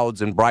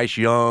Strouds and Bryce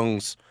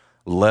Youngs.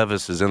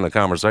 Levis is in the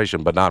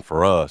conversation, but not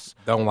for us.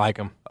 Don't like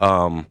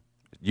them.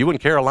 You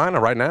and Carolina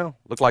right now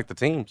look like the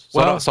teams.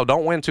 So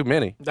don't win too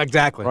many.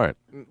 Exactly. Right.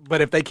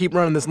 But if they keep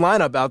running this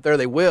lineup out there,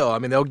 they will. I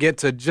mean, they'll get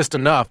to just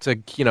enough to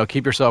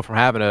keep yourself from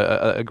having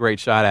a great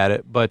shot at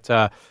it. But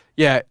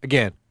yeah,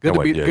 again, good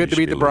to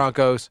beat the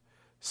Broncos.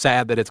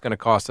 Sad that it's going to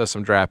cost us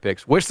some draft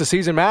picks. Wish the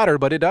season mattered,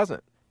 but it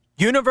doesn't.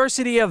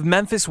 University of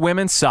Memphis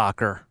women's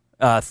soccer.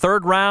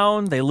 Third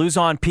round, they lose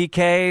on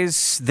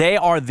PKs. They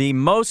are the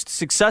most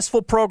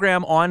successful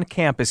program on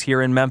campus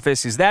here in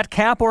Memphis. Is that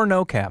cap or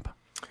no cap?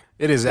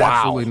 It is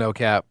absolutely no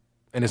cap,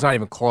 and it's not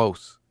even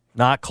close.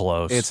 Not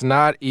close. It's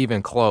not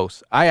even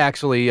close. I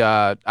actually,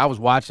 I was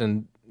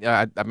watching.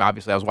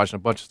 Obviously, I was watching a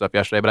bunch of stuff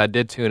yesterday, but I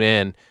did tune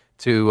in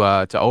to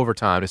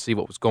overtime to see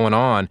what was going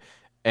on,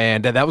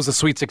 and that was the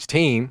Sweet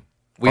 16.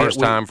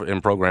 First time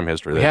in program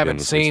history. We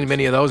haven't seen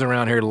many of those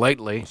around here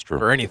lately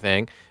for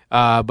anything.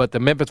 But the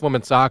Memphis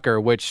women's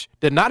soccer, which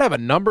did not have a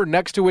number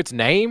next to its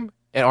name,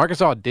 and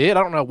Arkansas did.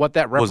 I don't know what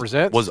that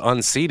represents. Was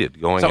unseeded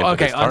going into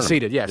this tournament.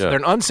 Unseeded, yes. Yeah. They're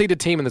an unseeded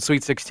team in the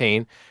Sweet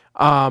 16.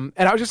 And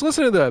I was just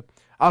listening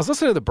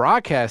to the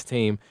broadcast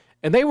team,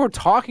 and they were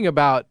talking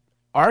about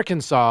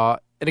Arkansas.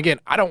 And again,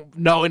 I don't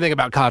know anything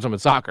about college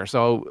women's soccer,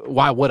 so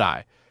why would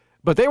I?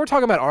 But they were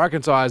talking about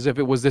Arkansas as if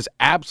it was this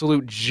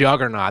absolute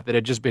juggernaut that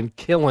had just been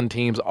killing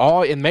teams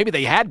and maybe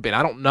they had been.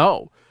 I don't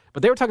know.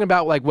 But they were talking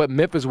about like what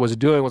Memphis was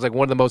doing was like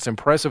one of the most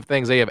impressive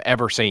things they have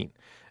ever seen.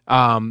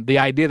 The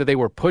idea that they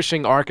were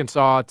pushing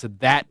Arkansas to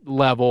that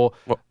level.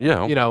 Well,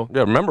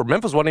 remember,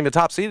 Memphis wasn't even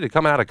top seeded to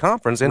come out of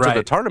conference into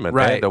the tournament.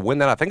 Right. They had to win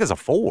that, I think, as a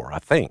 4, I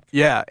think.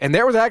 Yeah, and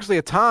there was actually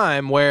a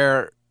time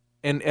where,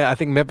 and I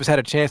think Memphis had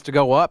a chance to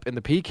go up in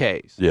the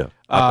PKs. Yeah,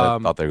 I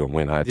thought they were going to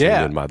win. I had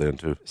tuned in by then,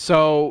 too.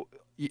 So,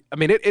 I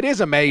mean, it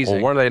is amazing.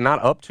 Well, weren't they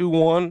not up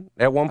 2-1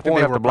 at one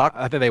point after block?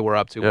 I think they were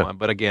up 2-1,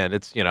 but again,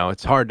 it's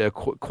it's hard to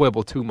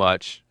quibble too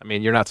much. I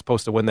mean, you're not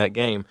supposed to win that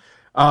game.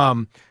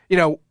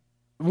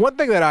 One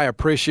thing that I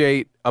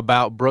appreciate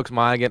about Brooks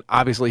Monaghan,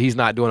 obviously he's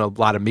not doing a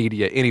lot of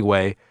media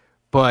anyway,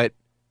 but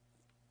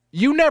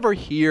you never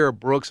hear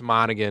Brooks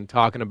Monaghan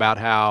talking about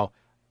how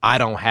I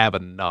don't have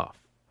enough.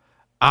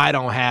 I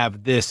don't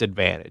have this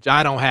advantage.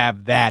 I don't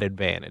have that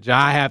advantage.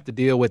 I have to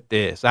deal with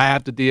this. I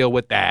have to deal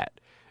with that.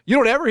 You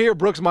don't ever hear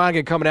Brooks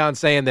Monaghan coming out and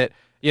saying that,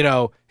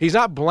 he's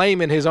not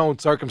blaming his own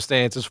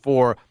circumstances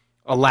for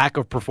a lack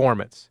of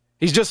performance.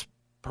 He's just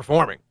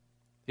performing.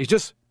 He's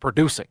just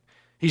producing.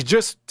 He's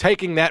just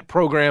taking that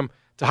program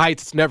to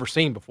heights it's never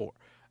seen before.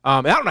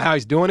 I don't know how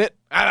he's doing it.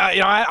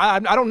 I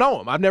don't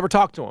know him. I've never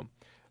talked to him.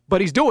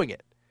 But he's doing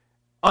it.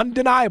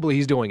 Undeniably,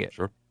 he's doing it.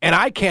 Sure. And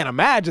I can't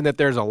imagine that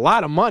there's a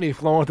lot of money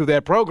flowing through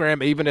that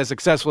program, even as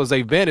successful as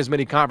they've been, as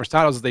many conference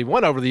titles as they've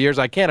won over the years.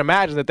 I can't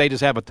imagine that they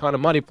just have a ton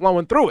of money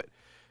flowing through it.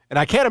 And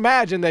I can't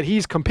imagine that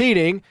he's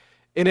competing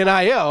in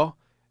NIL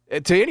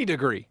to any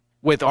degree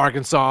with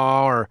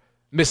Arkansas or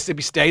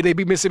Mississippi State. They'd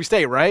be Mississippi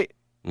State, right?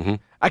 Mm-hmm.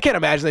 I can't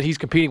imagine that he's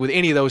competing with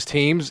any of those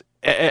teams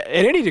at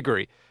any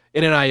degree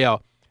in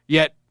NIL,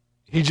 yet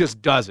he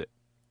just does it.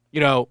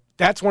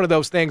 That's one of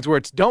those things where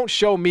it's don't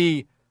show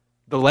me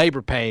the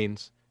labor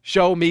pains,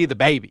 show me the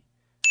baby.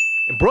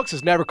 And Brooks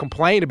has never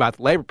complained about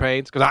the labor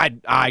pains because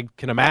I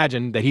can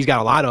imagine that he's got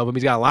a lot of them.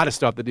 He's got a lot of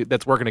stuff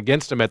that's working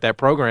against him at that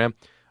program.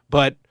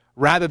 But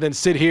rather than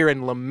sit here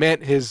and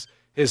lament his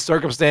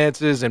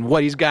circumstances and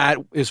what he's got,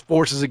 his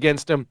forces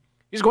against him,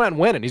 he's going out and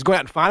winning. He's going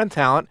out and finding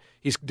talent.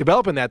 He's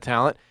developing that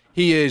talent.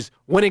 He is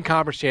winning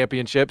conference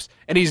championships,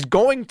 and he's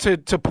going to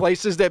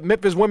places that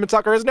Memphis women's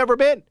soccer has never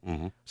been.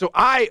 Mm-hmm. So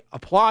I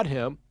applaud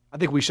him. I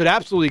think we should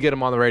absolutely get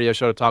him on the radio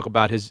show to talk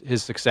about his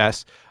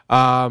success.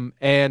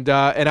 And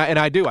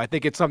I do. I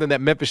think it's something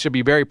that Memphis should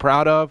be very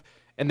proud of.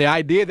 And the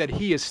idea that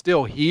he is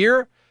still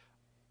here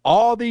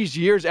all these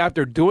years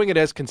after doing it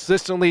as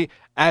consistently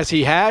as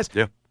he has,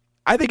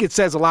 I think it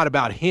says a lot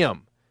about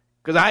him.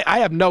 Because I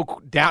have no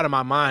doubt in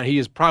my mind he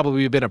has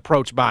probably been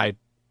approached by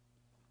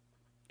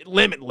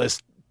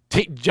limitless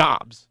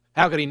jobs.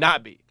 How could he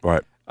not be?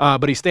 Right.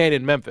 But he's staying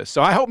in Memphis.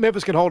 So I hope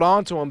Memphis can hold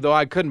on to him, though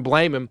I couldn't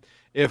blame him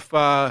if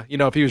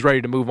he was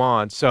ready to move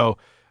on. So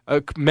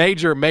a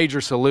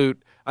major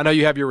salute I know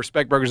you have your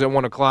Respect Burgers at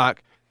 1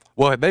 o'clock.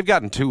 Well, they've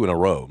gotten 2 in a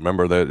row.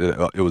 Remember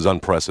that it was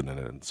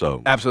unprecedented.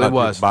 So absolutely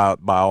was. By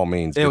all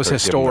means, it was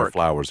historic. Give them their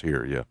flowers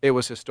here, yeah. It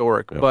was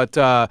historic. Yeah.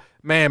 But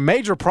man,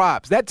 major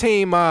props. That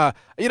team,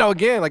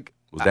 again, like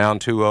was down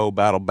 2-0,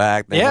 battle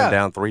back. They went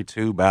down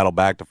 3-2, battle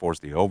back to force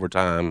the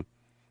overtime.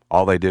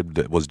 All they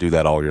did was do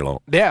that all year long.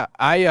 Yeah,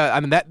 I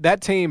mean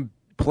that team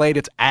played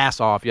its ass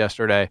off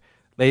yesterday.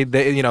 They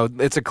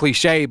it's a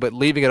cliche, but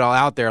leaving it all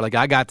out there, like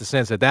I got the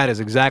sense that is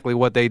exactly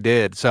what they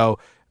did. So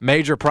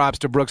major props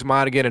to Brooks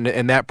Monaghan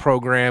and that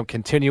program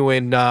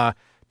continuing to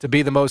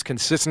be the most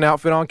consistent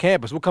outfit on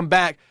campus. We'll come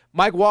back.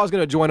 Mike Wall is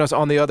going to join us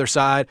on the other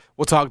side.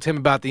 We'll talk to him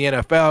about the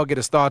NFL, get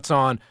his thoughts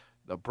on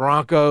the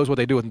Broncos, what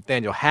they do with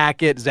Nathaniel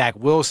Hackett, Zach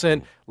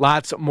Wilson,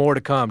 lots more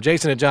to come.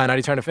 Jason and John,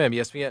 90 Turn FM,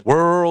 ESPN.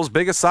 World's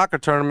biggest soccer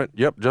tournament.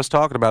 Yep, just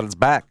talking about it's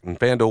back. And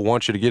FanDuel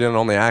wants you to get in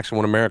on the action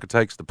when America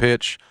takes the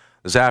pitch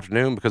this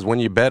afternoon, because when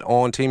you bet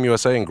on Team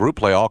USA in group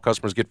play, all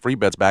customers get free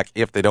bets back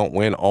if they don't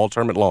win all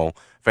tournament long.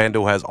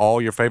 FanDuel has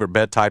all your favorite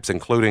bet types,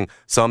 including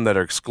some that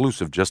are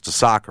exclusive just to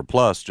soccer.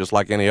 Plus, just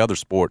like any other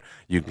sport,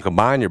 you can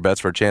combine your bets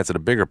for a chance at a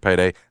bigger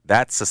payday.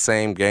 That's the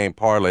same game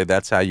parlay.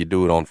 That's how you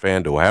do it on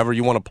FanDuel. However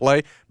you want to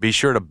play, be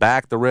sure to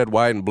back the red,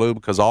 white, and blue,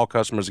 because all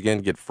customers, again,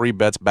 get free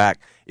bets back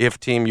if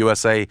Team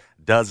USA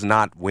does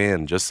not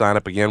win. Just sign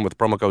up again with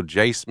promo code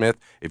JSmith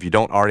if you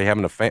don't already have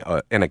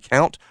an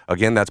account.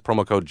 Again, that's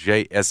promo code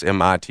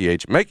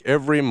JSMITH. Make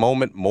every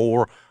moment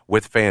more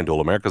with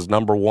FanDuel, America's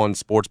 #1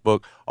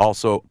 sportsbook.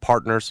 Also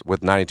partners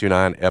with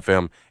 92.9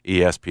 FM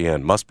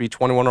ESPN. Must be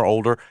 21 or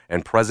older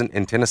and present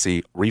in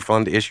Tennessee.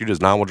 Refund issued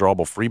as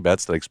non-withdrawable free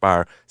bets that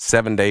expire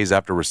 7 days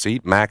after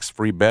receipt. Max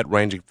free bet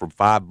ranging from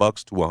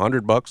 $5 to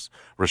 $100.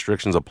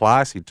 Restrictions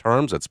apply. See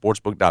terms at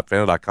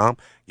sportsbook.fanduel.com.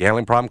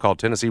 Gambling problem? Call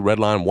Tennessee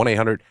Redline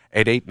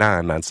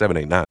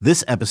 1-800-889-9789.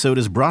 This episode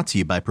is brought to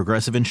you by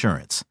Progressive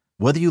Insurance.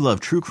 Whether you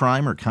love true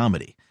crime or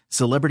comedy,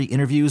 celebrity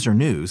interviews or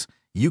news,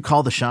 you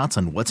call the shots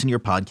on what's in your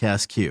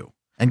podcast queue.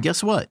 And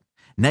guess what?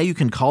 Now you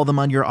can call them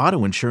on your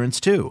auto insurance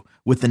too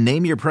with the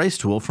Name Your Price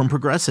tool from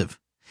Progressive.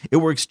 It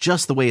works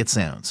just the way it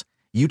sounds.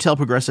 You tell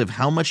Progressive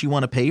how much you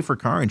want to pay for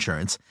car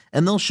insurance,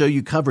 and they'll show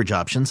you coverage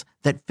options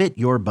that fit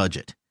your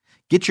budget.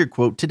 Get your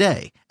quote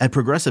today at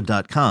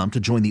Progressive.com to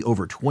join the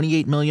over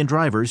 28 million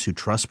drivers who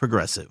trust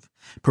Progressive.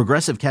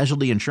 Progressive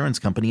Casualty Insurance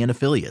Company and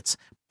Affiliates.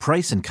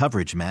 Price and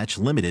coverage match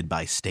limited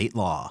by state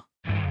law.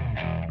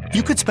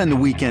 You could spend the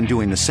weekend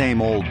doing the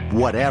same old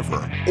whatever,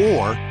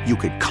 or you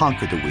could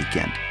conquer the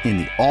weekend in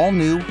the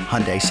all-new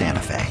Hyundai Santa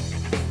Fe.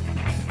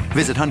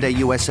 Visit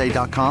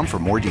HyundaiUSA.com for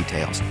more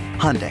details.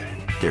 Hyundai,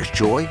 there's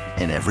joy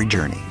in every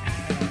journey.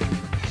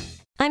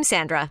 I'm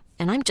Sandra,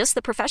 and I'm just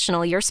the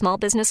professional your small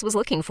business was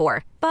looking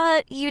for.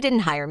 But you didn't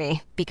hire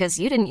me because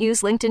you didn't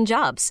use LinkedIn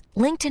Jobs.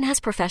 LinkedIn has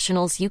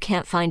professionals you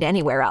can't find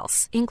anywhere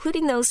else,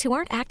 including those who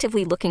aren't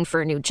actively looking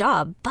for a new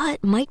job,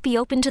 but might be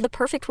open to the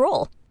perfect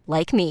role,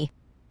 like me.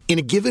 In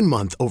a given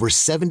month, over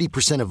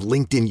 70% of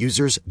LinkedIn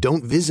users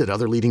don't visit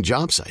other leading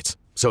job sites.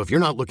 So if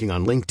you're not looking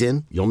on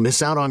LinkedIn, you'll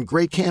miss out on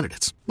great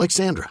candidates like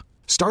Sandra.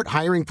 Start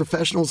hiring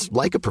professionals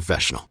like a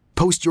professional.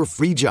 Post your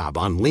free job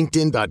on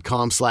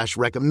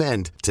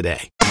linkedin.com/recommend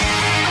today.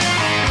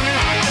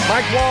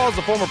 Mike Walls,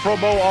 a former Pro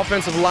Bowl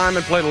offensive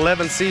lineman, played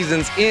 11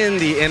 seasons in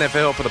the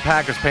NFL for the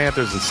Packers,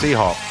 Panthers, and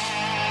Seahawks.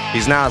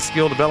 He's now a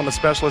skill development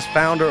specialist,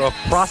 founder of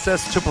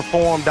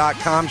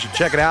ProcessToPerform.com. You should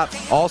check it out.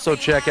 Also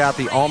check out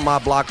the On My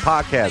Block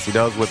podcast he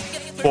does with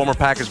former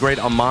Packers great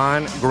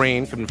Ahman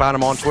Green. You can find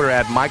him on Twitter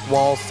at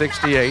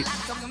MikeWall68.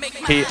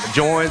 He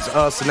joins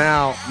us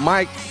now.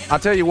 Mike, I'll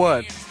tell you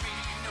what,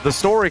 the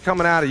story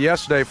coming out of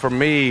yesterday for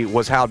me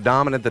was how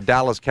dominant the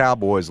Dallas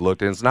Cowboys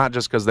looked. And it's not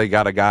just because they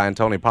got a guy in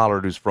Tony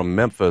Pollard who's from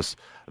Memphis.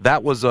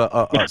 That was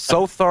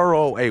so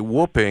thorough a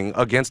whooping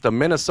against a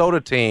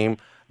Minnesota team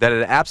that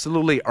it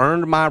absolutely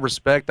earned my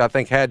respect, I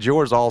think had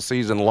yours all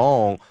season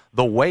long.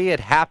 The way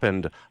it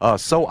happened,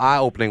 so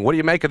eye-opening. What do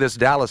you make of this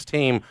Dallas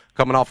team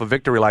coming off a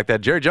victory like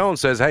that? Jerry Jones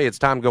says, hey, it's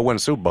time to go win a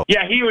Super Bowl.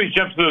 Yeah, he always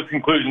jumps to those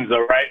conclusions,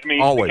 though, right? I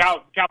mean, always. The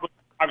Cowboys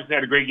obviously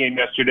had a great game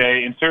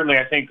yesterday, and certainly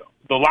I think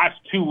the last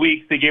 2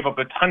 weeks they gave up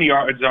a ton of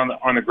yards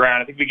on the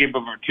ground. I think they gave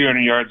up over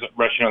 200 yards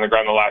rushing on the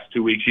ground the last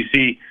 2 weeks. You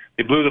see,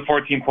 they blew the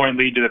 14-point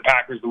lead to the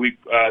Packers the week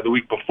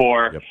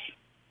before. Yep.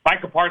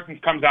 Micah Parsons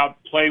comes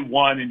out play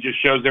one and just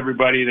shows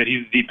everybody that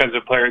he's the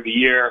defensive player of the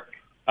year.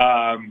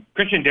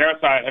 Christian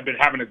Darrisaw had been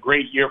having a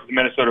great year for the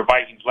Minnesota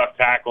Vikings left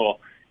tackle.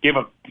 Gave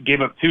up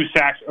 2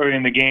 sacks early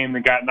in the game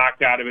and got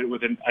knocked out of it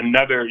with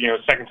another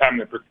second time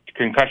in the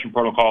concussion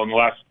protocol in the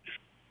last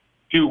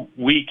 2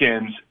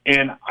 weekends.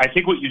 And I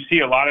think what you see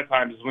a lot of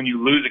times is when you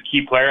lose a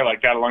key player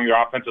like that along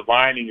your offensive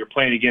line and you're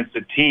playing against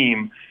a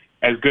team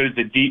as good as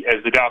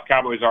the Dallas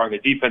Cowboys are on the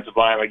defensive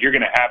line, like you're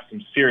going to have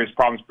some serious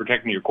problems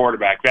protecting your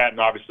quarterback. That, and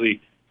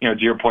obviously, to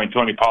your point,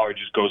 Tony Pollard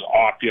just goes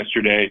off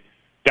yesterday.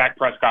 Dak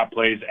Prescott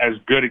plays as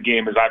good a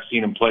game as I've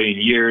seen him play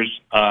in years.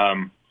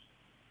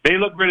 They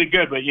look really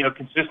good, but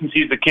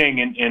consistency is the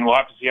king, and we'll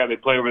have to see how they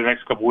play over the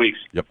next couple weeks.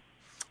 Yep.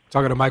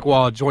 Talking to Mike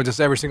Wall, joins us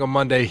every single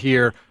Monday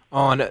here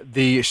on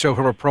the show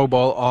from a Pro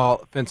Bowl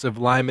offensive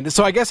lineman.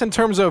 So I guess in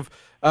terms of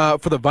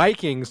for the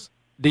Vikings,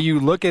 do you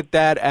look at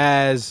that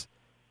as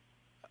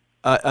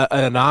an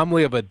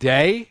anomaly of a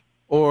day,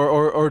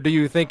 or do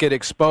you think it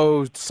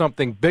exposed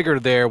something bigger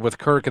there with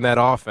Kirk and that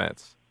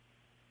offense?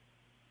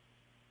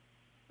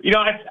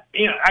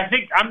 I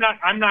think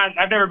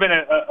I've never been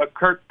a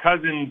Kirk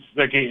Cousins,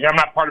 I'm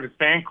not part of his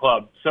fan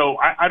club. So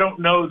I don't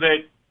know that,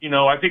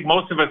 I think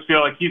most of us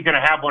feel like he's going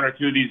to have one or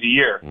two of these a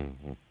year.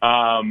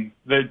 Mm-hmm.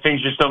 That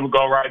things just don't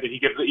go right, that he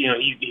gives,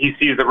 he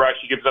sees the rush,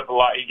 he gives up a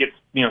lot, he gets,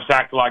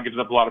 sacked a lot, gives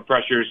up a lot of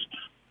pressures.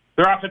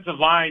 Their offensive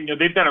line,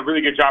 they've done a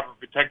really good job of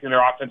protecting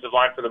their offensive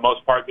line for the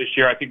most part this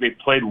year. I think they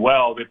played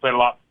well. They played a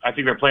lot. I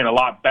think they're playing a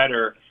lot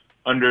better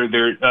under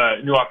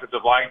their new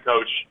offensive line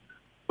coach.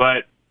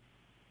 But,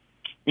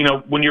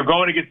 when you're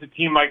going against a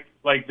team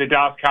like the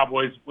Dallas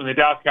Cowboys, when the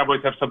Dallas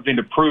Cowboys have something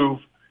to prove,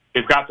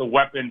 they've got the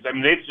weapons. I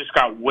mean, they've just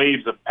got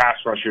waves of pass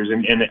rushers.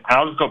 And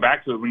I'll just go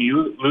back to it. When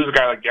you lose a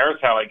guy like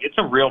Darrisaw, it's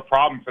a real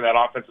problem for that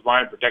offensive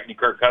line protecting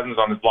Kirk Cousins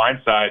on his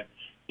blind side.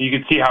 You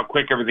can see how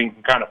quick everything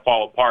can kind of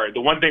fall apart.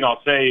 The one thing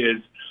I'll say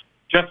is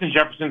Justin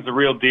Jefferson's the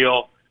real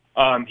deal.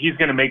 He's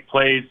going to make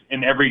plays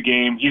in every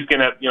game. He's going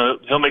to,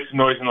 he'll make some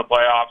noise in the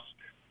playoffs.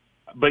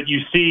 But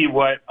you see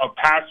what a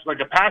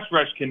pass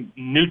rush can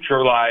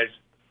neutralize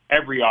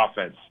every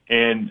offense.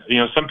 And,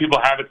 some people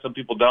have it, some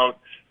people don't.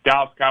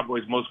 Dallas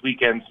Cowboys, most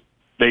weekends,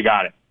 they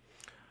got it.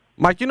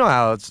 Mike, you know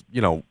how it's,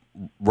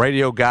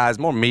 radio guys,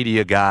 more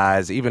media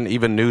guys,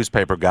 even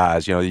newspaper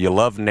guys, you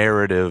love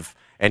narrative.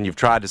 And you've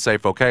tried to say,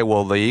 okay,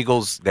 well, the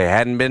Eagles, they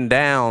hadn't been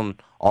down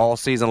all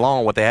season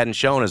long. What they hadn't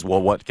shown is,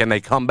 well, what can they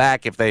come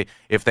back if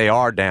they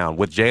are down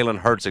with Jalen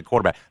Hurts at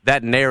quarterback?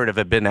 That narrative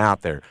had been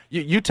out there.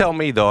 You tell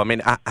me, though,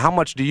 how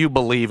much do you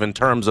believe in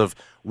terms of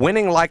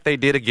winning like they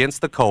did against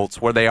the Colts,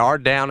 where they are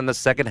down in the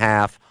second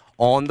half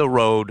on the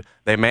road,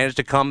 they managed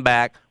to come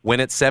back,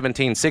 win it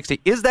 17-60.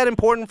 Is that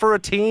important for a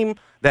team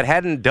that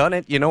hadn't done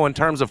it, in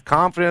terms of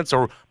confidence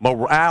or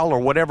morale or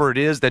whatever it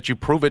is, that you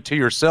prove it to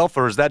yourself,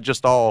 or is that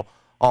just all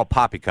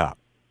poppycock?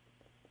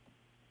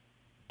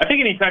 I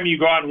think anytime you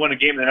go out and win a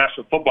game in the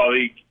National Football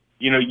League,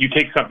 you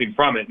take something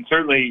from it. And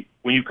certainly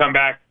when you come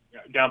back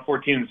down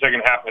 14 in the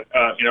second half,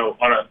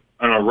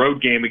 on a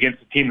road game against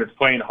a team that's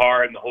playing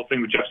hard, and the whole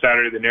thing with Jeff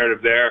Saturday, the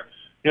narrative there,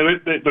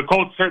 the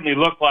Colts certainly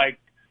look like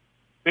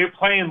they're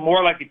playing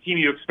more like a team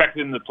you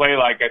expected them to play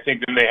like, I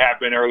think, than they have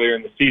been earlier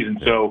in the season.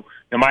 So,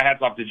 my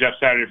hat's off to Jeff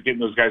Saturday for getting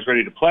those guys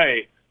ready to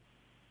play.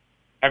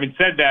 Having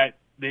said that,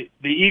 the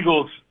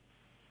Eagles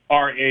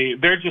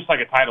they're just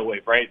like a tidal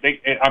wave, right?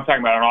 I'm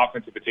talking about an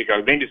offense in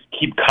particular. They just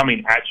keep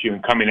coming at you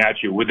and coming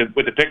at you with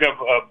the pickup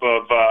of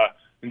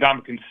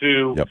Ndamukong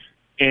Suh. Yep.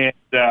 And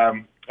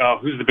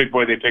who's the big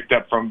boy they picked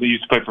up from? They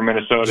used to play for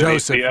Minnesota.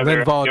 Joseph,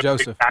 Linval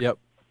Joseph. Yep.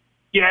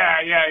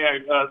 Yeah.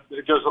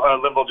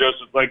 Linval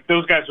Joseph. Like,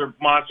 those guys are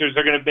monsters.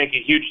 They're going to make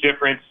a huge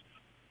difference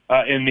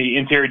in the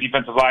interior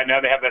defensive line. Now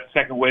they have that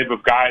second wave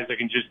of guys that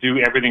can just do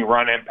everything,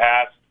 run and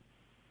pass.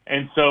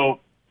 And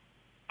so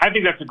I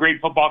think that's a great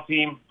football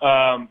team.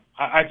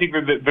 I think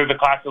they're the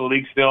class of the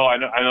league still. I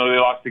know they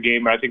lost the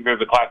game, but I think they're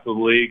the class of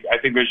the league. I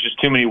think there's just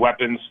too many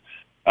weapons.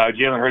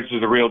 Jalen Hurts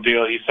is the real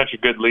deal. He's such a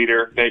good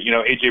leader that,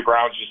 A.J.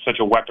 Brown's just such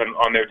a weapon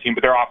on their team.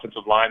 But their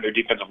offensive line, their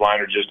defensive line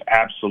are just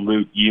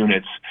absolute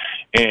units.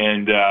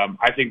 And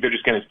I think they're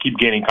just going to keep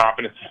gaining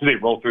confidence as they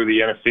roll through the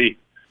NFC.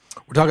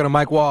 We're talking to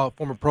Mike Wall,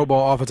 former Pro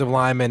Bowl offensive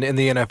lineman in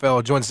the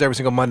NFL, joins us every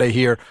single Monday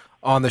here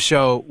on the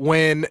show.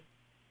 When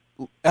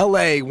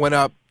L.A. went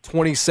up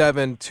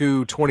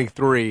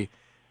 27-23,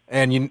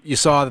 and you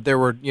saw that there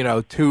were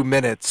 2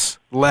 minutes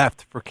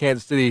left for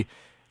Kansas City.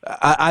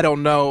 I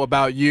don't know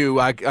about you.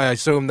 I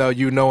assume, though,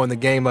 in the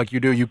game like you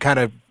do, you kind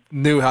of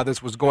knew how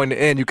this was going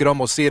to end. You could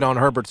almost see it on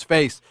Herbert's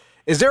face.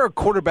 Is there a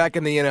quarterback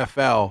in the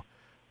NFL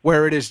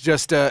where it is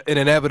just an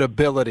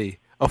inevitability,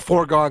 a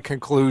foregone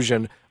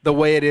conclusion, the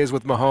way it is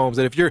with Mahomes,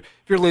 that if you're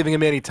leaving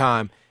him any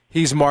time,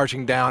 he's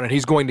marching down and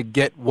he's going to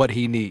get what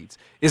he needs?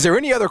 Is there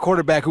any other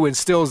quarterback who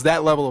instills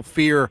that level of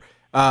fear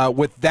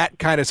with that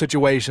kind of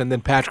situation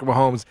than Patrick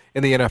Mahomes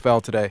in the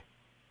NFL today?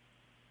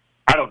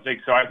 I don't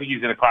think so. I think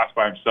he's in a class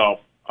by himself.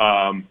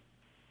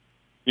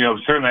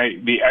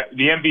 Certainly the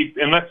MVP,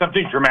 unless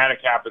something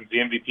dramatic happens, the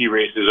MVP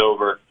race is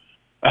over.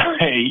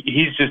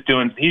 He's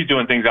doing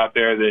things out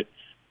there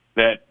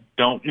that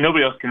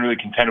nobody else can really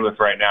contend with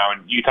right now.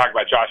 And you talk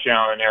about Josh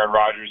Allen and Aaron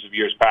Rodgers of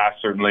years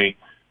past, certainly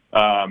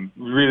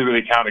really,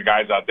 really talented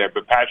guys out there.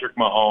 But Patrick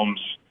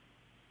Mahomes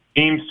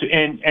seems to,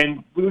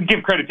 and we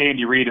give credit to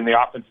Andy Reid and the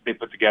offense that they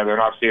put together,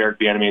 and obviously Eric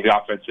Bieniemy, the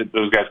offense that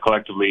those guys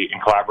collectively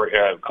and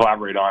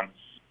collaborate on.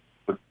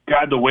 But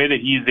God, the way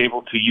that he's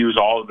able to use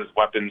all of his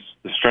weapons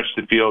to stretch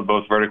the field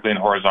both vertically and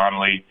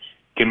horizontally,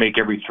 can make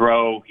every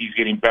throw. He's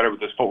getting better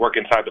with his footwork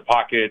inside the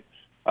pocket.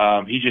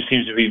 He just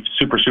seems to be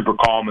super, super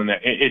calm. And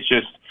it's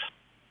just,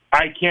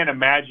 I can't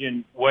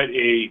imagine what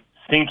a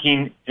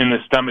sinking in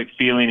the stomach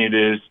feeling it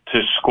is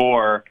to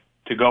score,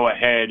 to go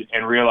ahead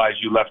and realize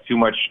you left too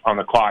much on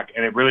the clock.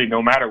 And it really,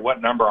 no matter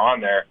what number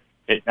on there,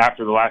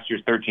 after the last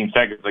year's 13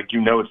 seconds,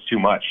 it's too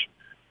much.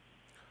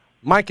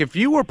 Mike, if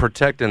you were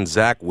protecting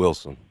Zach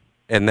Wilson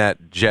in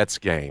that Jets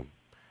game,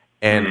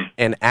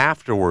 And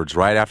afterwards,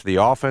 right after the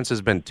offense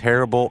has been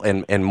terrible,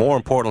 and more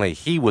importantly,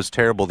 he was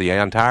terrible the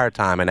entire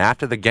time. And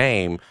after the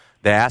game,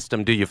 they asked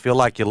him, "Do you feel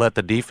like you let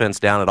the defense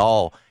down at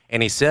all?"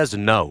 And he says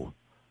no.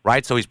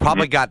 Right, so he's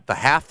probably got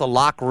half the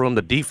locker room,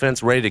 the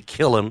defense ready to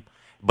kill him.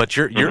 But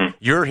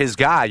you're his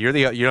guy.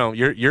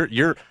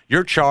 You're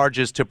your charge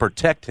is to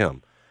protect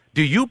him.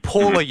 Do you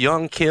pull a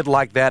young kid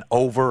like that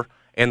over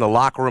in the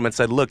locker room and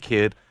say, "Look,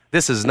 kid,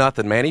 this is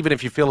nothing, man. Even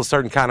if you feel a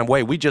certain kind of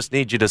way, we just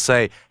need you to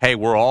say, hey,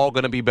 we're all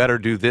going to be better.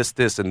 Do this,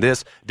 this, and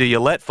this." Do you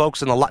let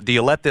folks do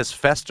you let this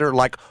fester?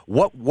 Like,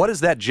 what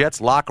is that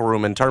Jets locker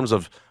room in terms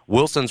of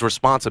Wilson's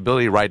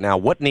responsibility right now?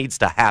 What needs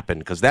to happen?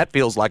 Because that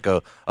feels like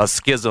a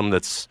schism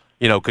that's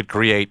could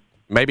create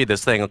maybe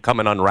this thing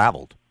coming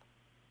unraveled.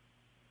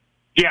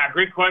 Yeah,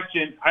 great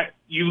question.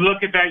 You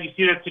look at that, you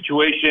see that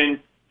situation,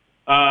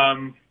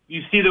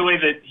 you see the way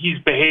that he's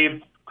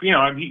behaved.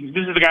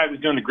 This is the guy who's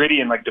doing the gritty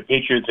in like the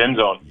Patriots end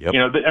zone. Yep.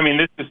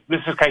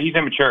 This is guy. He's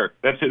immature.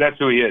 That's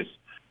who he is.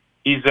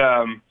 He's.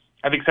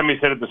 I think somebody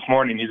said it this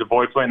morning. He's a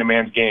boy playing a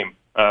man's game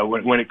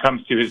when it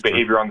comes to his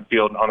behavior on the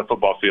field, on the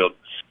football field.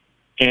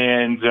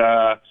 And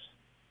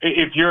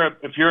if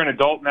you're an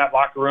adult in that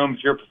locker room,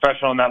 if you're a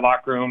professional in that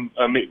locker room,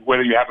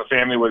 whether you have a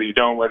family, whether you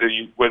don't, whether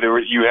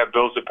you have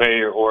bills to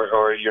pay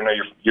or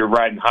you're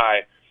riding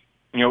high,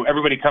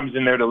 everybody comes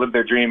in there to live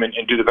their dream and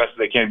do the best that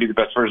they can, be the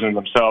best version of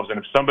themselves. And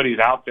if somebody's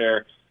out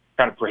there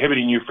kind of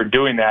prohibiting you from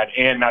doing that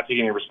and not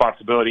taking any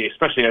responsibility,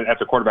 especially at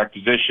the quarterback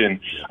position,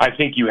 I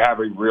think you have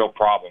a real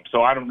problem.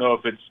 So I don't know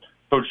if it's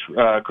Coach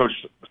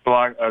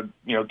Spalak,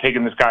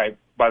 taking this guy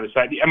by the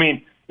side. I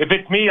mean, if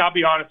it's me, I'll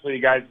be honest with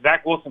you guys.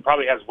 Zach Wilson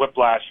probably has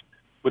whiplash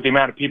with the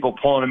amount of people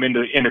pulling him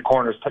into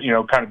corners,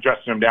 kind of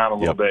dressing him down a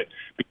little bit,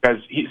 because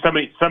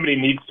somebody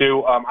needs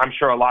to. I'm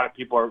sure a lot of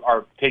people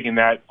are taking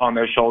that on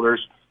their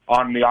shoulders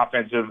on the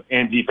offensive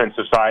and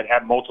defensive side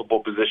at multiple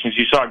positions.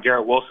 You saw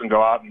Garrett Wilson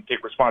go out and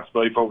take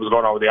responsibility for what was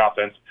going on with the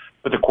offense,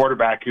 but the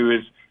quarterback, who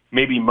is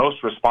maybe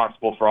most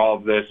responsible for all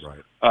of this,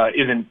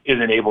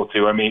 isn't able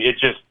to. I mean,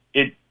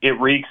 it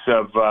reeks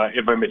of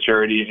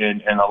immaturity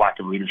and a lack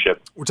of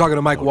leadership. We're talking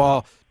to Mike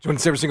Wall, joining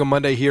us every single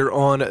Monday here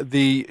on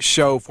the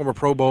show, former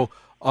Pro Bowl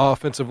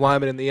offensive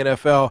lineman in the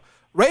NFL.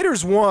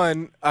 Raiders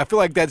won. I feel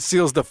like that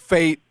seals the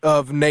fate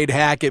of Nate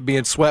Hackett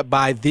being swept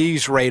by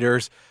these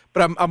Raiders.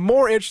 But I'm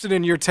more interested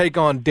in your take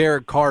on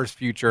Derek Carr's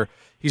future.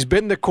 He's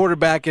been the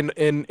quarterback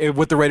in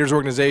with the Raiders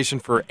organization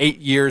for 8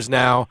 years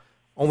now.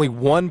 Only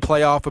one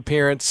playoff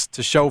appearance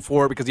to show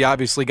for it, because he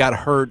obviously got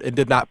hurt and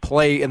did not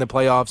play in the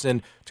playoffs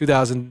in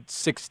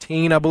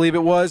 2016, I believe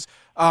it was.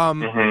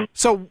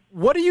 So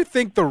what do you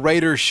think the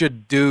Raiders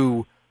should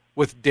do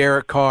with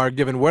Derek Carr,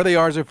 given where they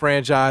are as a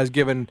franchise,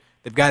 given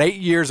they've got 8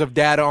 years of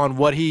data on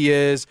what he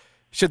is?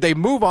 Should they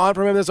move on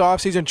from him this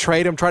offseason,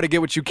 trade him, try to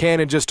get what you can,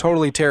 and just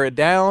totally tear it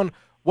down?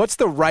 What's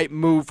the right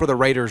move for the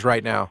Raiders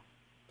right now?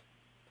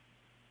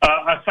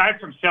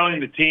 Aside from selling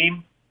the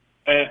team,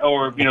 if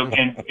we're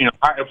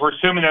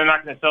assuming they're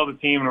not going to sell the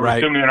team, and we're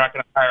assuming they're not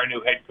going to hire a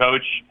new head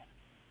coach,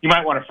 you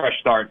might want a fresh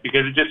start,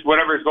 because it just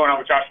whatever is going on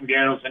with Josh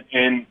McDaniels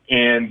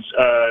and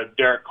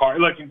Derek Carr.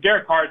 Look,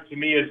 Derek Carr to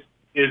me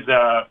is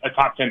a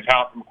top 10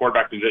 talent from a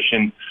quarterback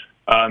position.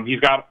 He's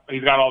got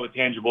all the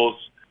tangibles.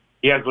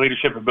 He has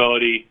leadership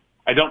ability.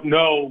 I don't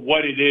know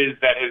what it is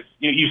that has.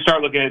 You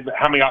start looking at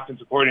how many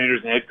offensive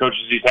coordinators and head coaches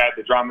he's had,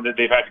 the drama that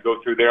they've had to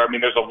go through there. I mean,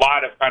 there's a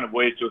lot of kind of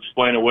ways to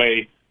explain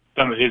away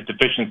some of his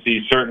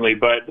deficiencies, certainly.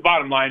 But the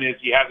bottom line is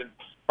he hasn't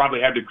probably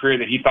had the career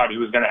that he thought he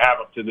was going to have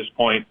up to this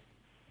point.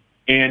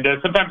 And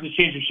sometimes the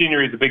change of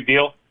scenery is a big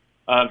deal.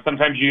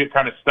 Sometimes you get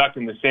kind of stuck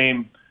in the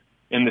same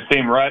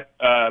rut,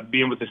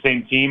 being with the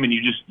same team, and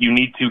you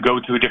need to go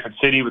to a different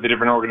city with a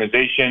different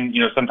organization.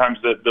 Sometimes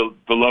the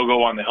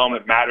logo on the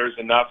helmet matters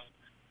enough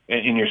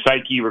in your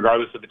psyche,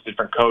 regardless if it's a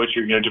different coach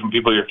or different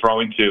people you're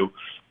throwing to.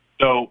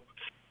 So,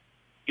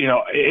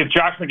 if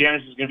Josh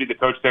McDaniels is going to be the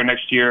coach there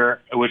next year,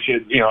 which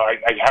is, I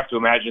have to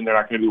imagine they're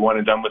not going to be one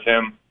and done with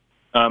him.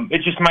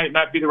 It just might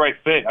not be the right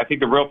fit. I think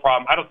the real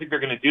problem, I don't think they're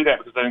going to do that,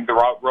 because I think the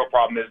real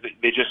problem is that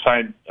they just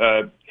signed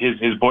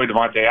his boy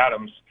Devontae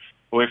Adams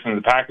away from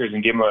the Packers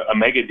and gave him a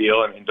mega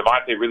deal, and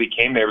Devontae really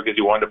came there because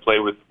he wanted to play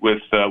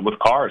with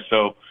Carr.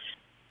 So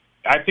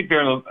I think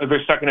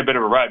they're stuck in a bit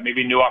of a rut.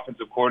 Maybe a new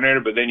offensive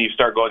coordinator, but then you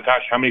start going,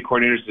 gosh, how many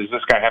coordinators does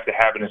this guy have to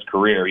have in his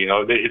career?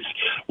 It's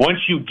once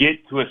you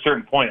get to a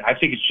certain point, I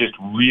think it's just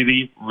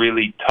really,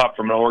 really tough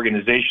from an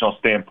organizational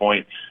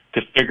standpoint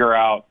to figure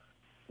out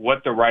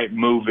what the right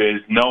move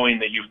is, knowing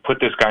that you've put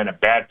this guy in a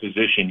bad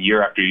position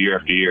year after year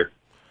after year.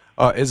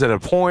 Is it a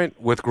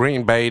point with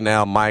Green Bay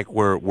now, Mike,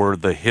 where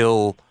the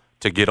hill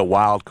to get a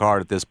wild card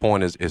at this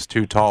point is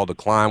too tall to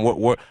climb?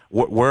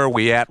 Where are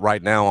we at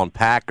right now on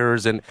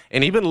Packers? And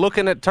even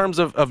looking at terms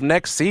of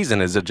next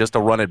season, is it just a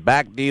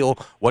run-it-back deal?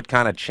 What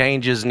kind of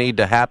changes need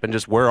to happen?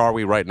 Just where are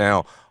we right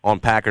now on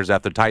Packers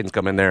after the Titans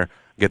come in there,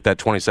 get that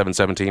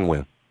 27-17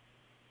 win?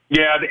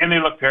 Yeah, and they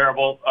look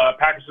terrible.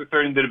 Packers are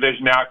third in the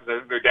division now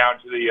because they're down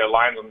to the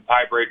Lions on the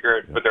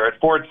tiebreaker, but they're at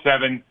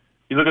 4-7.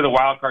 You look at the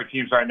wild card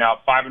teams right now: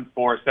 5-4,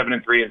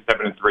 7-3, and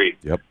 7-3.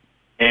 Yep.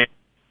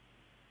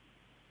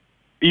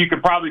 you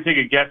could probably take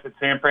a guess that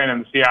San Fran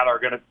and Seattle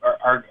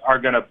are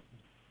gonna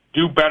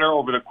do better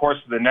over the course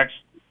of the next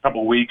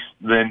couple of weeks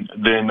than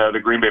the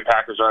Green Bay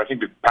Packers are. I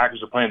think the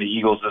Packers are playing the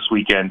Eagles this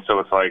weekend, so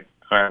it's like,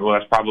 all right, well,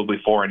 that's probably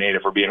 4-8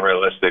 if we're being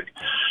realistic.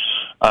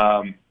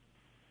 I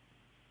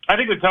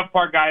think the tough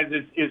part, guys,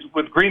 is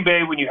with Green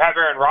Bay, when you have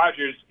Aaron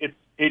Rodgers,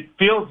 it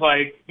feels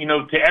like,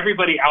 to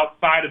everybody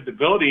outside of the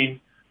building,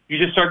 you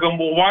just start going,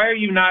 well, why are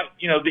you not,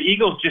 the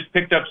Eagles just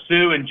picked up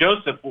Sue and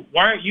Joseph.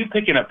 Why aren't you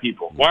picking up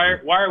people? Why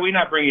are we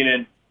not bringing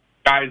in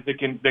guys that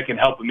can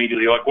help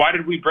immediately? Like, why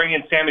did we bring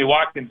in Sammy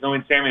Watkins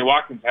knowing Sammy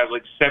Watkins has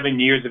like 7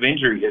 years of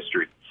injury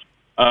history?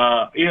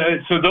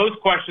 So those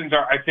questions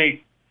are, I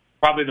think,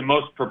 probably the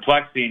most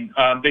perplexing.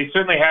 They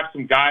certainly have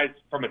some guys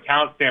from a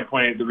talent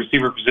standpoint at the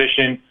receiver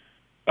position,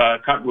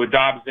 with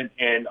Dobbs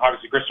and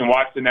obviously Christian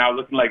Watson now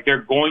looking like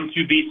they're going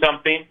to be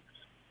something.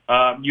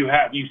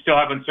 You still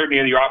have uncertainty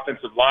in your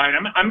offensive line.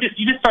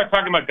 You just start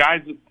talking about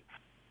guys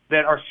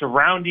that are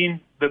surrounding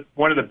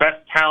one of the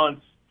best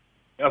talents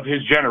of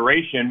his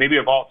generation, maybe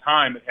of all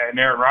time, and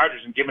Aaron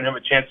Rodgers, and giving him a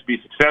chance to be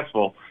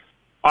successful.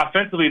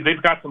 Offensively,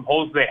 they've got some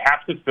holes they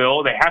have to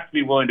fill. They have to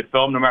be willing to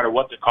fill them no matter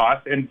what the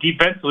cost. And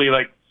defensively,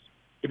 like,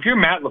 if you're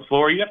Matt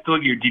LaFleur, you have to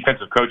look at your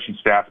defensive coaching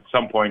staff at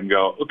some point and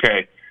go,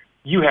 okay,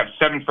 you have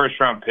 7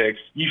 first-round picks.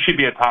 You should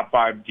be a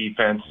top-5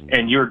 defense,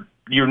 and you're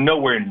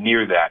nowhere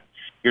near that.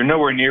 You're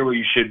nowhere near where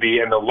you should be.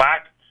 And the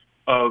lack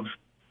of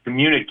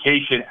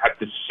communication at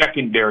the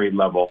secondary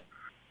level,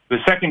 the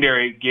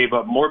secondary gave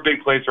up more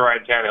big plays to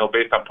Ryan Tannehill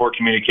based on poor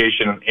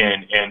communication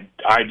and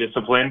eye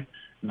discipline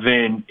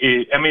than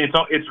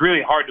it's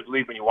really hard to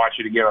believe when you watch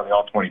it again on the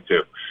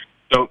All-22.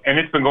 So, and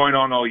it's been going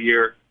on all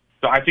year.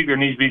 So I think there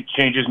needs to be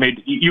changes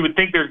made. You would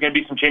think there's going to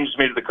be some changes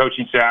made to the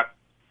coaching staff,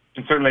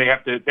 and certainly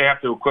they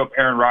have to equip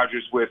Aaron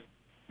Rodgers with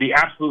the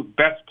absolute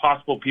best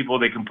possible people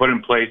they can put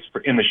in place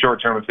in the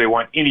short term if they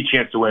want any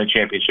chance to win a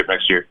championship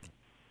next year.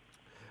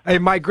 Hey,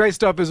 Mike, great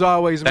stuff as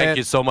always, man. Thank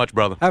you so much,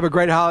 brother. Have a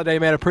great holiday,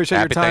 man. Appreciate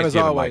your time as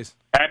always.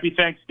 Mike. Happy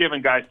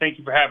Thanksgiving, guys. Thank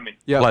you for having me.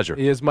 Yeah, pleasure.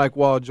 He is Mike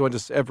Wall. Joins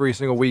us every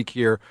single week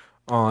here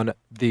on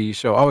the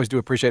show. Always do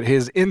appreciate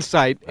his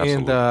insight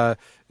and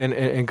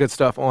good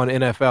stuff on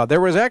NFL. There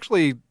was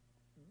actually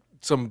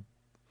some,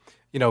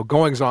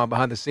 goings on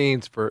behind the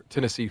scenes for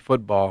Tennessee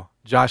football.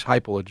 Josh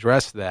Heupel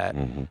addressed that.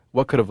 Mm-hmm.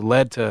 What could have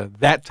led to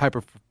that type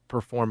of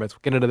performance? We'll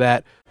get into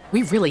that.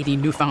 We really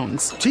need new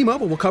phones.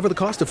 T-Mobile will cover the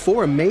cost of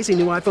 4 amazing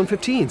new iPhone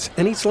 15s,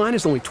 and each line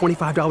is only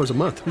 $25 a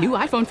month. New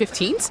iPhone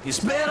 15s? It's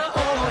better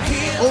over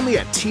here. Only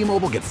at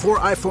T-Mobile, get 4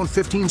 iPhone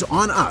 15s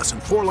on us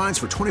and 4 lines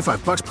for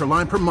 $25 per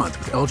line per month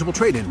with eligible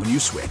trade-in when you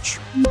switch.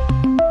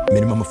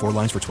 Minimum of 4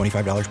 lines for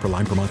 $25 per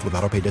line per month with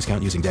autopay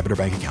discount using debit or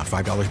bank account.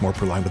 $5 more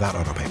per line without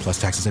autopay, plus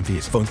taxes and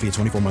fees. Phone fee at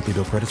 24 monthly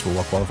bill credits for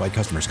well-qualified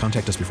customers.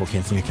 Contact us before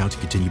canceling account to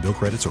continue bill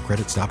credits or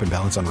credit stop and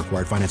balance on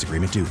required finance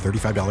agreement due.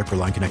 $35 per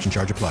line connection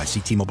charge applies. See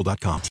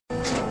T-Mobile.com.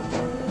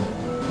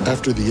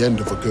 After the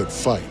end of a good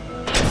fight,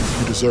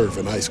 you deserve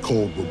an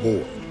ice-cold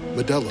reward.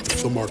 Modelo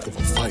is the mark of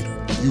a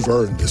fighter. You've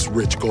earned this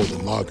rich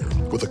golden lager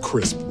with a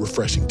crisp,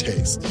 refreshing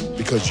taste.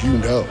 Because you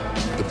know,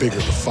 the bigger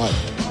the fight,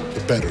 the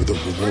better the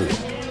reward.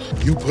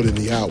 You put in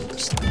the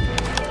hours,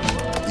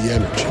 the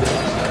energy,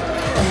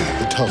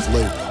 the tough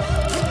labor.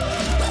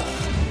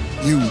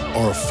 You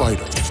are a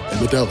fighter, and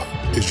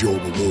Modelo is your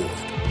reward.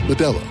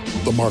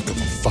 Modelo, the mark of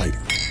a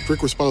fighter.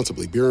 Drink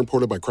responsibly. Beer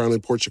imported by Crown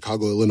Imports,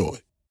 Chicago, Illinois.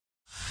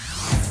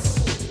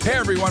 Hey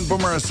everyone,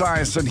 Boomer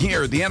Esiason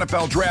here. The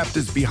NFL Draft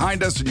is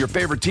behind us and your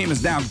favorite team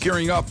is now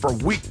gearing up for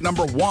week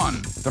number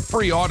 1. The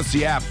free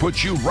Odyssey app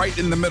puts you right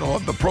in the middle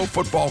of the pro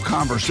football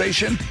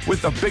conversation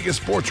with the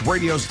biggest sports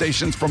radio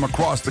stations from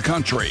across the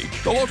country.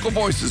 The local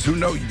voices who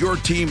know your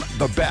team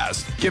the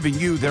best, giving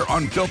you their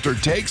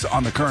unfiltered takes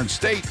on the current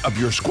state of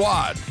your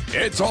squad.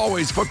 It's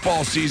always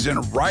football season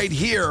right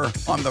here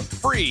on the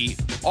free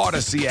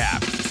Odyssey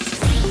app.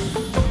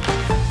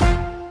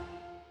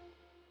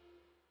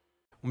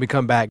 When we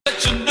come back,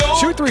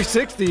 Shoot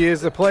 360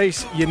 is the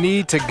place you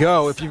need to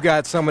go if you've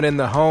got someone in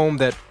the home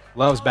that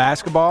loves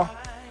basketball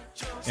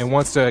and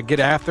wants to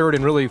get after it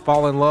and really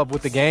fall in love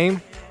with the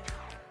game.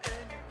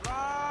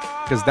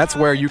 Because that's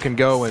where you can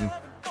go and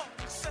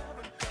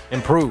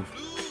improve.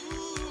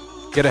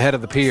 Get ahead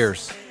of the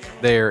peers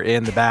there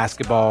in the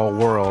basketball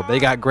world. They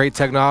got great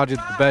technology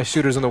that the best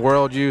shooters in the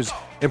world use.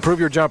 Improve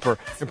your jumper,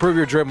 improve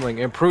your dribbling,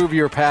 improve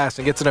your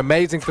passing. It's an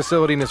amazing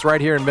facility, and it's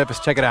right here in Memphis.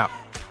 Check it out.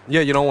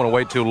 Yeah, you don't want to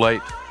wait too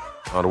late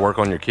to work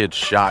on your kid's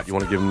shot. You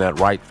want to give them that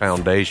right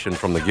foundation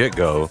from the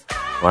get-go,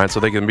 right, so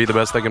they can be the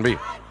best they can be.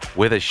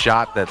 With a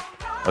shot that,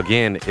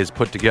 again, is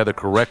put together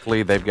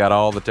correctly, they've got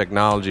all the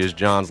technology, as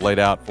John's laid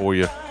out for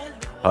you,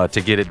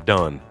 to get it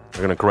done.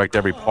 They're going to correct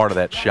every part of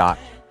that shot.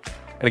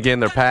 And,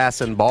 again, their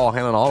pass and ball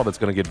handling, all of it's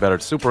going to get better.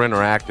 It's super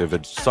interactive.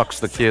 It sucks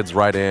the kids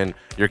right in.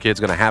 Your kid's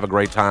going to have a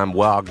great time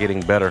while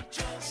getting better.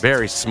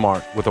 Very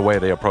smart with the way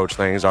they approach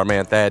things. Our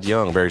man Thad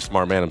Young, very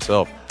smart man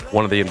himself,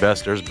 one of the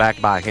investors,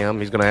 backed by him.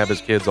 He's going to have his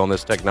kids on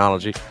this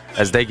technology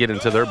as they get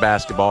into their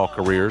basketball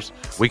careers.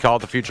 We call it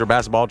the Future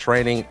Basketball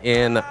Training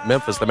in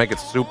Memphis. They make it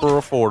super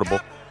affordable.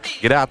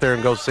 get out there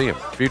and go see him.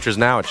 Future's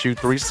now at Shoot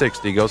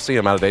 360. Go see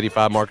him out at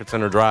 85 Market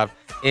Center Drive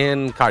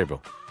in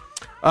Collierville.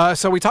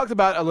 So we talked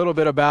about a little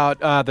bit about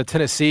the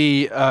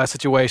Tennessee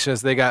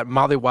situations. They got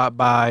mollywopped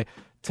by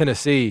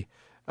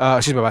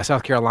by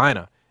South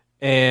Carolina.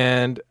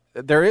 And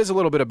there is a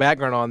little bit of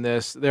background on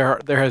this. There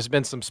has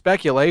been some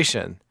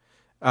speculation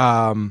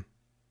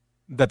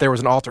that there was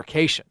an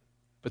altercation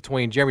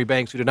between Jeremy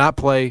Banks, who did not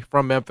play,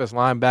 from Memphis,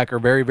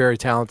 linebacker, very, very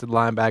talented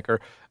linebacker,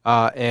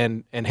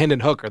 and Hendon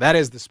Hooker. That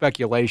is the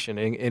speculation,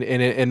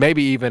 and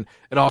maybe even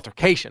an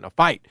altercation, a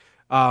fight.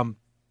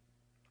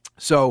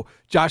 So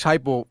Josh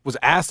Heupel was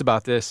asked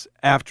about this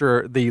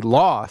after the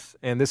loss,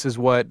 and this is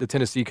what the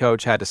Tennessee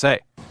coach had to say.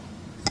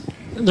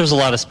 There's a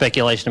lot of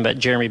speculation about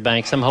Jeremy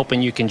Banks. I'm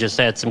hoping you can just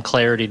add some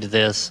clarity to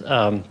this.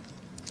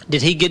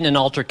 Did he get in an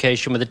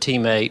altercation with a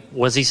teammate?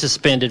 Was he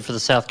suspended for the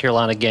South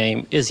Carolina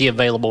game? Is he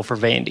available for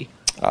Vandy?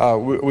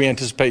 We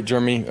anticipate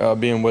Jeremy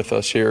being with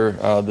us here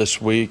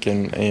this week,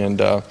 and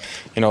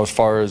as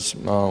far as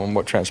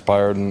what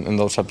transpired and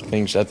those types of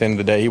things, at the end of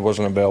the day, he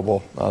wasn't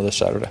available this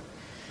Saturday.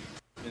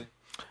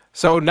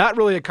 So not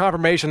really a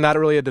confirmation, not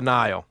really a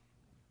denial.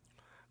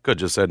 Could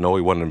just said no,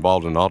 he wasn't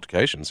involved in an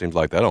altercation. Seems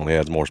like that only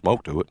adds more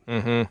smoke to it.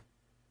 Mm-hmm.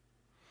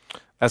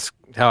 That's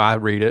how I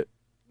read it.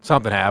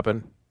 Something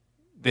happened.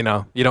 You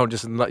don't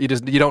just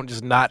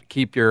not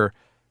keep your,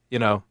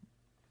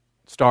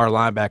 star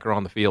linebacker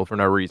on the field for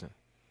no reason.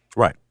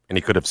 Right, and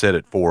he could have said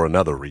it for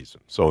another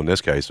reason. So in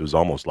this case, it was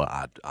almost like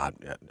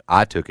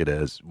I took it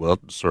as, well, it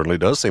certainly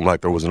does seem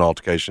like there was an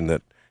altercation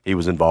that he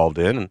was involved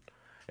in. And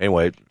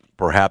anyway,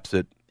 perhaps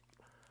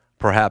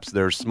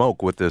there's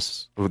smoke with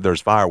this.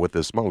 There's fire with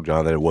this smoke,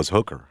 John. That it was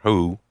Hooker,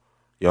 who,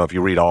 if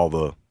you read all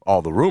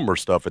the rumor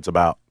stuff, it's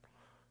about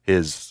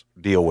his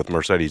deal with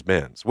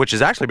Mercedes-Benz, which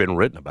has actually been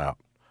written about.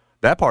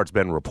 That part's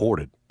been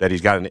reported that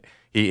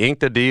he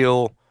inked a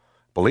deal.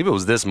 I believe it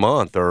was this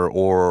month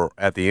or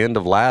at the end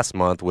of last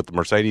month with the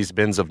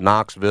Mercedes-Benz of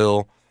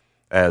Knoxville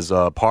as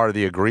part of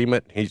the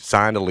agreement. He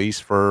signed a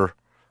lease for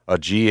a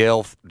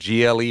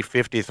GLE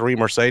 53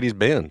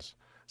 Mercedes-Benz.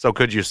 So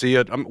could you see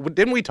it?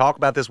 Didn't we talk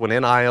about this when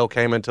NIL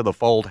came into the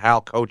fold, how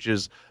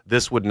coaches,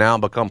 this would now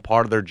become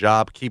part of their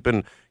job,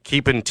 keeping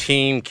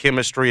team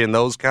chemistry and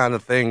those kind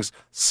of things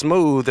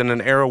smooth in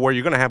an era where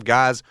you're going to have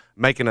guys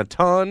making a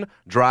ton,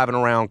 driving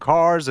around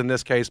cars, in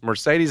this case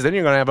Mercedes. Then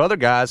you're going to have other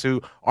guys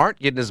who aren't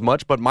getting as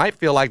much but might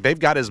feel like they've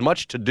got as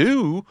much to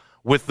do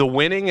with the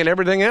winning and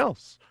everything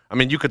else. I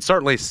mean, you could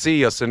certainly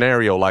see a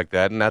scenario like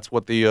that, and that's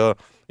what the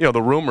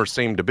rumors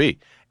seem to be.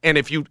 And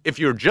if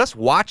you're just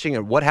watching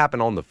at what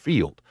happened on the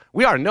field,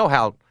 we already know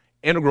how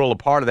integral a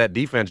part of that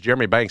defense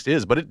Jeremy Banks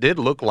is, but it did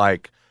look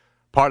like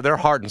part of their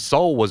heart and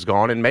soul was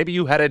gone, and maybe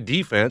you had a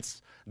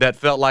defense that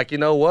felt like, you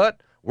know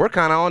what, we're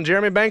kind of on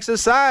Jeremy Banks'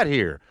 side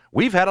here.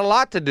 We've had a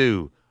lot to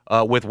do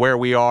with where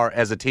we are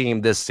as a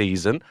team this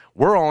season.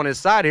 We're on his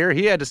side here.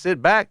 He had to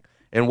sit back,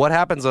 and what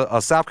happens,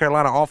 a South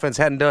Carolina offense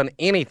hadn't done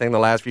anything the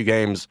last few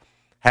games,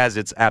 has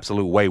its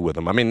absolute way with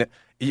them. I mean,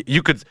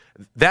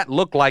 that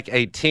looked like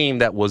a team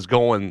that was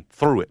going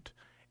through it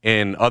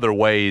in other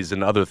ways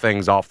and other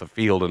things off the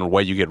field, in a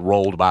way you get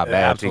rolled by a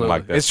bad team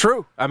like that. It's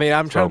true. I mean,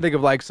 I'm trying to think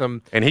of like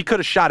some. And he could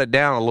have shot it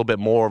down a little bit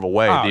more of a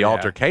way. The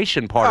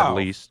altercation part, at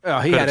least.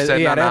 He had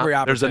every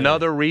opportunity. There's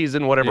another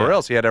reason, whatever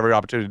else. He had every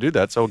opportunity to do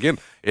that. So again,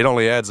 it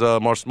only adds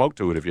more smoke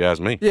to it, if you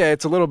ask me. Yeah,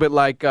 it's a little bit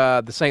like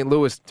the St.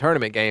 Louis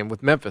tournament game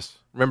with Memphis.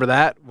 Remember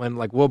that when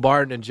like Will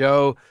Barton and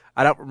Joe?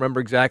 I don't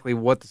remember exactly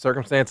what the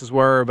circumstances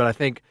were, but I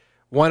think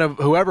one of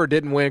whoever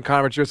didn't win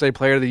Conference USA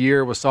Player of the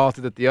Year was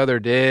salty that the other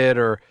did,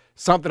 or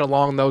something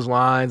along those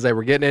lines. They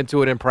were getting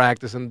into it in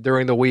practice and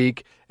during the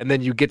week, and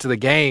then you get to the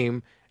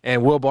game,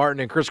 and Will Barton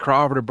and Chris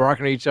Crawford are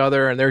barking at each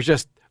other, and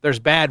there's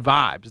bad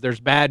vibes.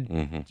 There's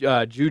bad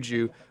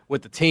juju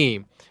with the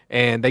team,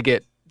 and they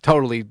get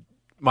totally,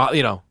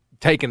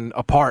 taken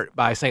apart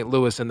by St.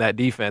 Louis in that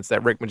defense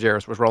that Rick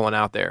Majerus was rolling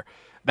out there.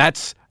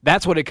 That's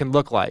what it can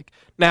look like.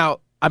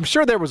 Now, I'm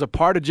sure there was a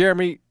part of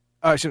Jeremy.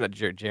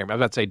 Jeremy. I was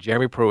about to say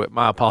Jeremy Pruitt.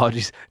 My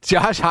apologies.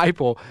 Josh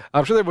Heupel.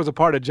 I'm sure there was a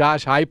part of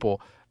Josh Heupel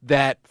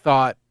that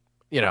thought,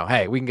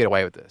 hey, we can get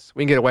away with this.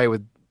 We can get away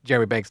with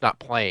Jeremy Banks not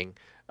playing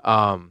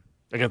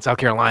against South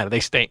Carolina.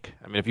 They stink.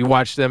 I mean, if you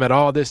watch them at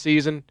all this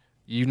season,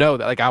 you know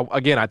that. Like,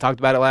 I talked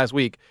about it last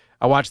week.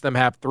 I watched them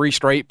have 3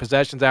 straight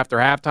possessions after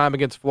halftime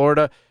against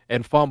Florida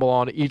and fumble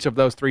on each of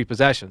those 3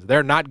 possessions.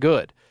 They're not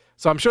good.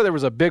 So I'm sure there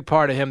was a big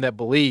part of him that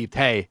believed,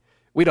 hey,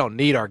 we don't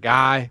need our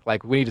guy.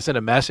 Like, we need to send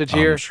a message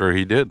here. I'm sure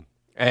he did.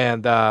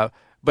 And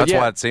that's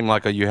why it seemed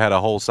like you had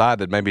a whole side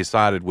that maybe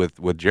sided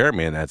with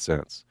Jeremy in that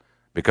sense,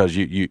 because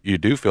you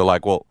do feel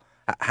like, well,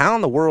 how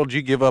in the world do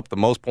you give up the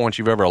most points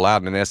you've ever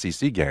allowed in an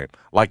SEC game?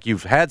 Like,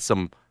 you've had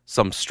some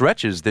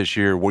stretches this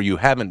year where you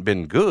haven't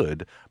been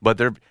good, but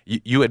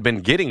you had been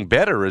getting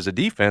better as a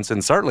defense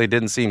and certainly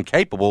didn't seem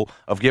capable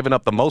of giving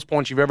up the most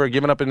points you've ever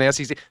given up in the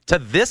SEC to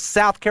this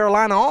South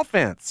Carolina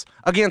offense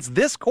against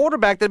this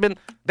quarterback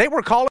they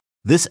were calling.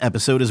 This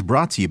episode is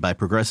brought to you by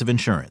Progressive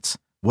Insurance.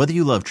 Whether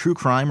you love true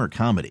crime or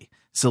comedy,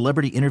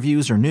 celebrity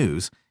interviews or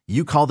news,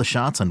 you call the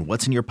shots on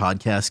what's in your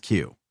podcast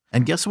queue.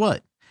 And guess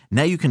what?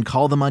 Now you can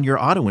call them on your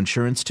auto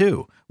insurance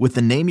too with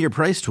the Name Your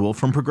Price tool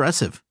from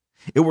Progressive.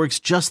 It works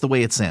just the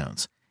way it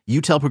sounds. You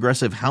tell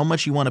Progressive how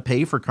much you want to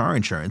pay for car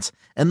insurance,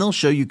 and they'll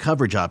show you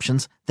coverage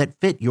options that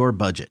fit your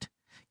budget.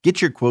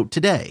 Get your quote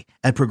today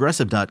at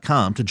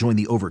Progressive.com to join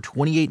the over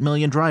 28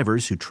 million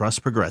drivers who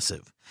trust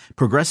Progressive.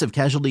 Progressive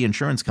Casualty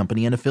Insurance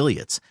Company and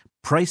Affiliates.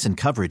 Price and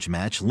coverage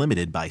match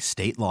limited by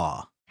state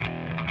law.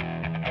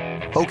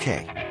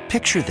 Okay,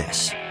 picture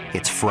this.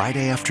 It's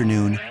Friday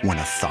afternoon when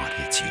a thought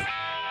hits you.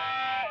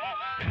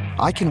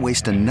 I can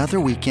waste another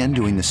weekend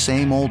doing the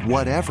same old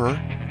whatever,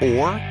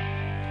 or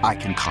I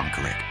can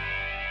conquer it.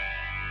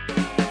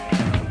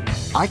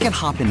 I can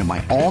hop into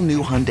my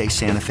all-new Hyundai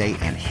Santa Fe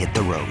and hit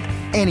the road.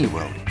 Any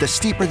road. The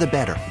steeper the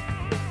better.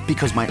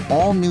 Because my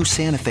all-new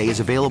Santa Fe is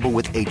available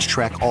with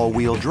H-Track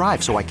all-wheel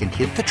drive, so I can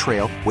hit the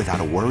trail without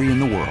a worry in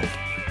the world.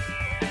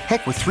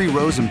 Heck, with 3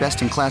 rows and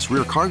best-in-class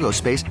rear cargo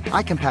space,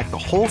 I can pack the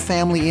whole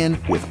family in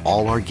with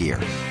all our gear.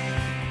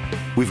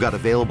 We've got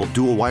available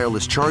dual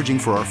wireless charging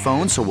for our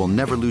phones, so we'll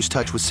never lose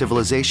touch with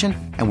civilization,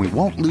 and we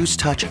won't lose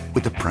touch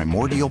with the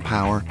primordial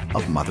power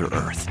of Mother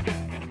Earth.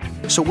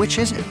 So which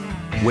is it?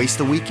 Waste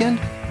the weekend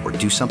or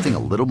do something a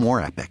little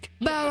more epic?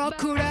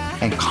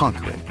 And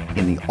conquer it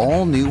in the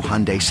all-new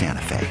Hyundai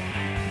Santa Fe.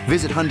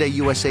 Visit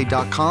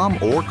HyundaiUSA.com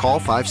or call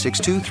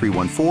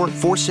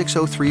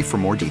 562-314-4603 for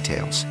more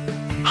details.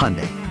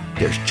 Hyundai,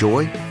 there's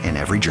joy in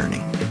every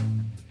journey.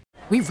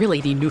 We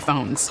really need new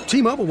phones.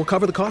 T-Mobile will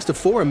cover the cost of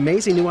 4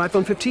 amazing new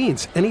iPhone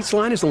 15s, and each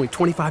line is only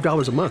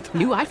 $25 a month.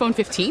 New iPhone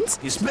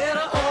 15s? It's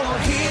better over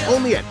here.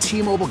 Only at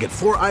T-Mobile, get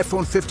 4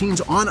 iPhone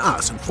 15s on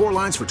us and 4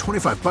 lines for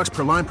 $25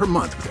 per line per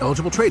month with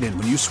eligible trade-in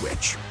when you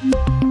switch.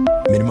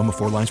 Minimum of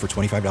 4 lines for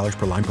 $25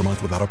 per line per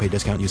month with autopay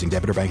discount using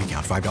debit or bank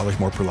account. $5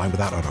 more per line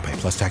without autopay,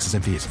 plus taxes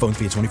and fees. Phone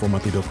fee at 24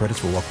 monthly bill credits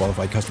for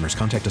well-qualified customers.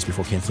 Contact us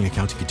before canceling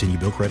account to continue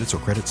bill credits or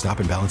credit stop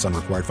and balance on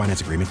required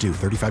finance agreement due.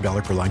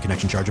 $35 per line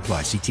connection charge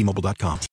applies. See T-Mobile.com.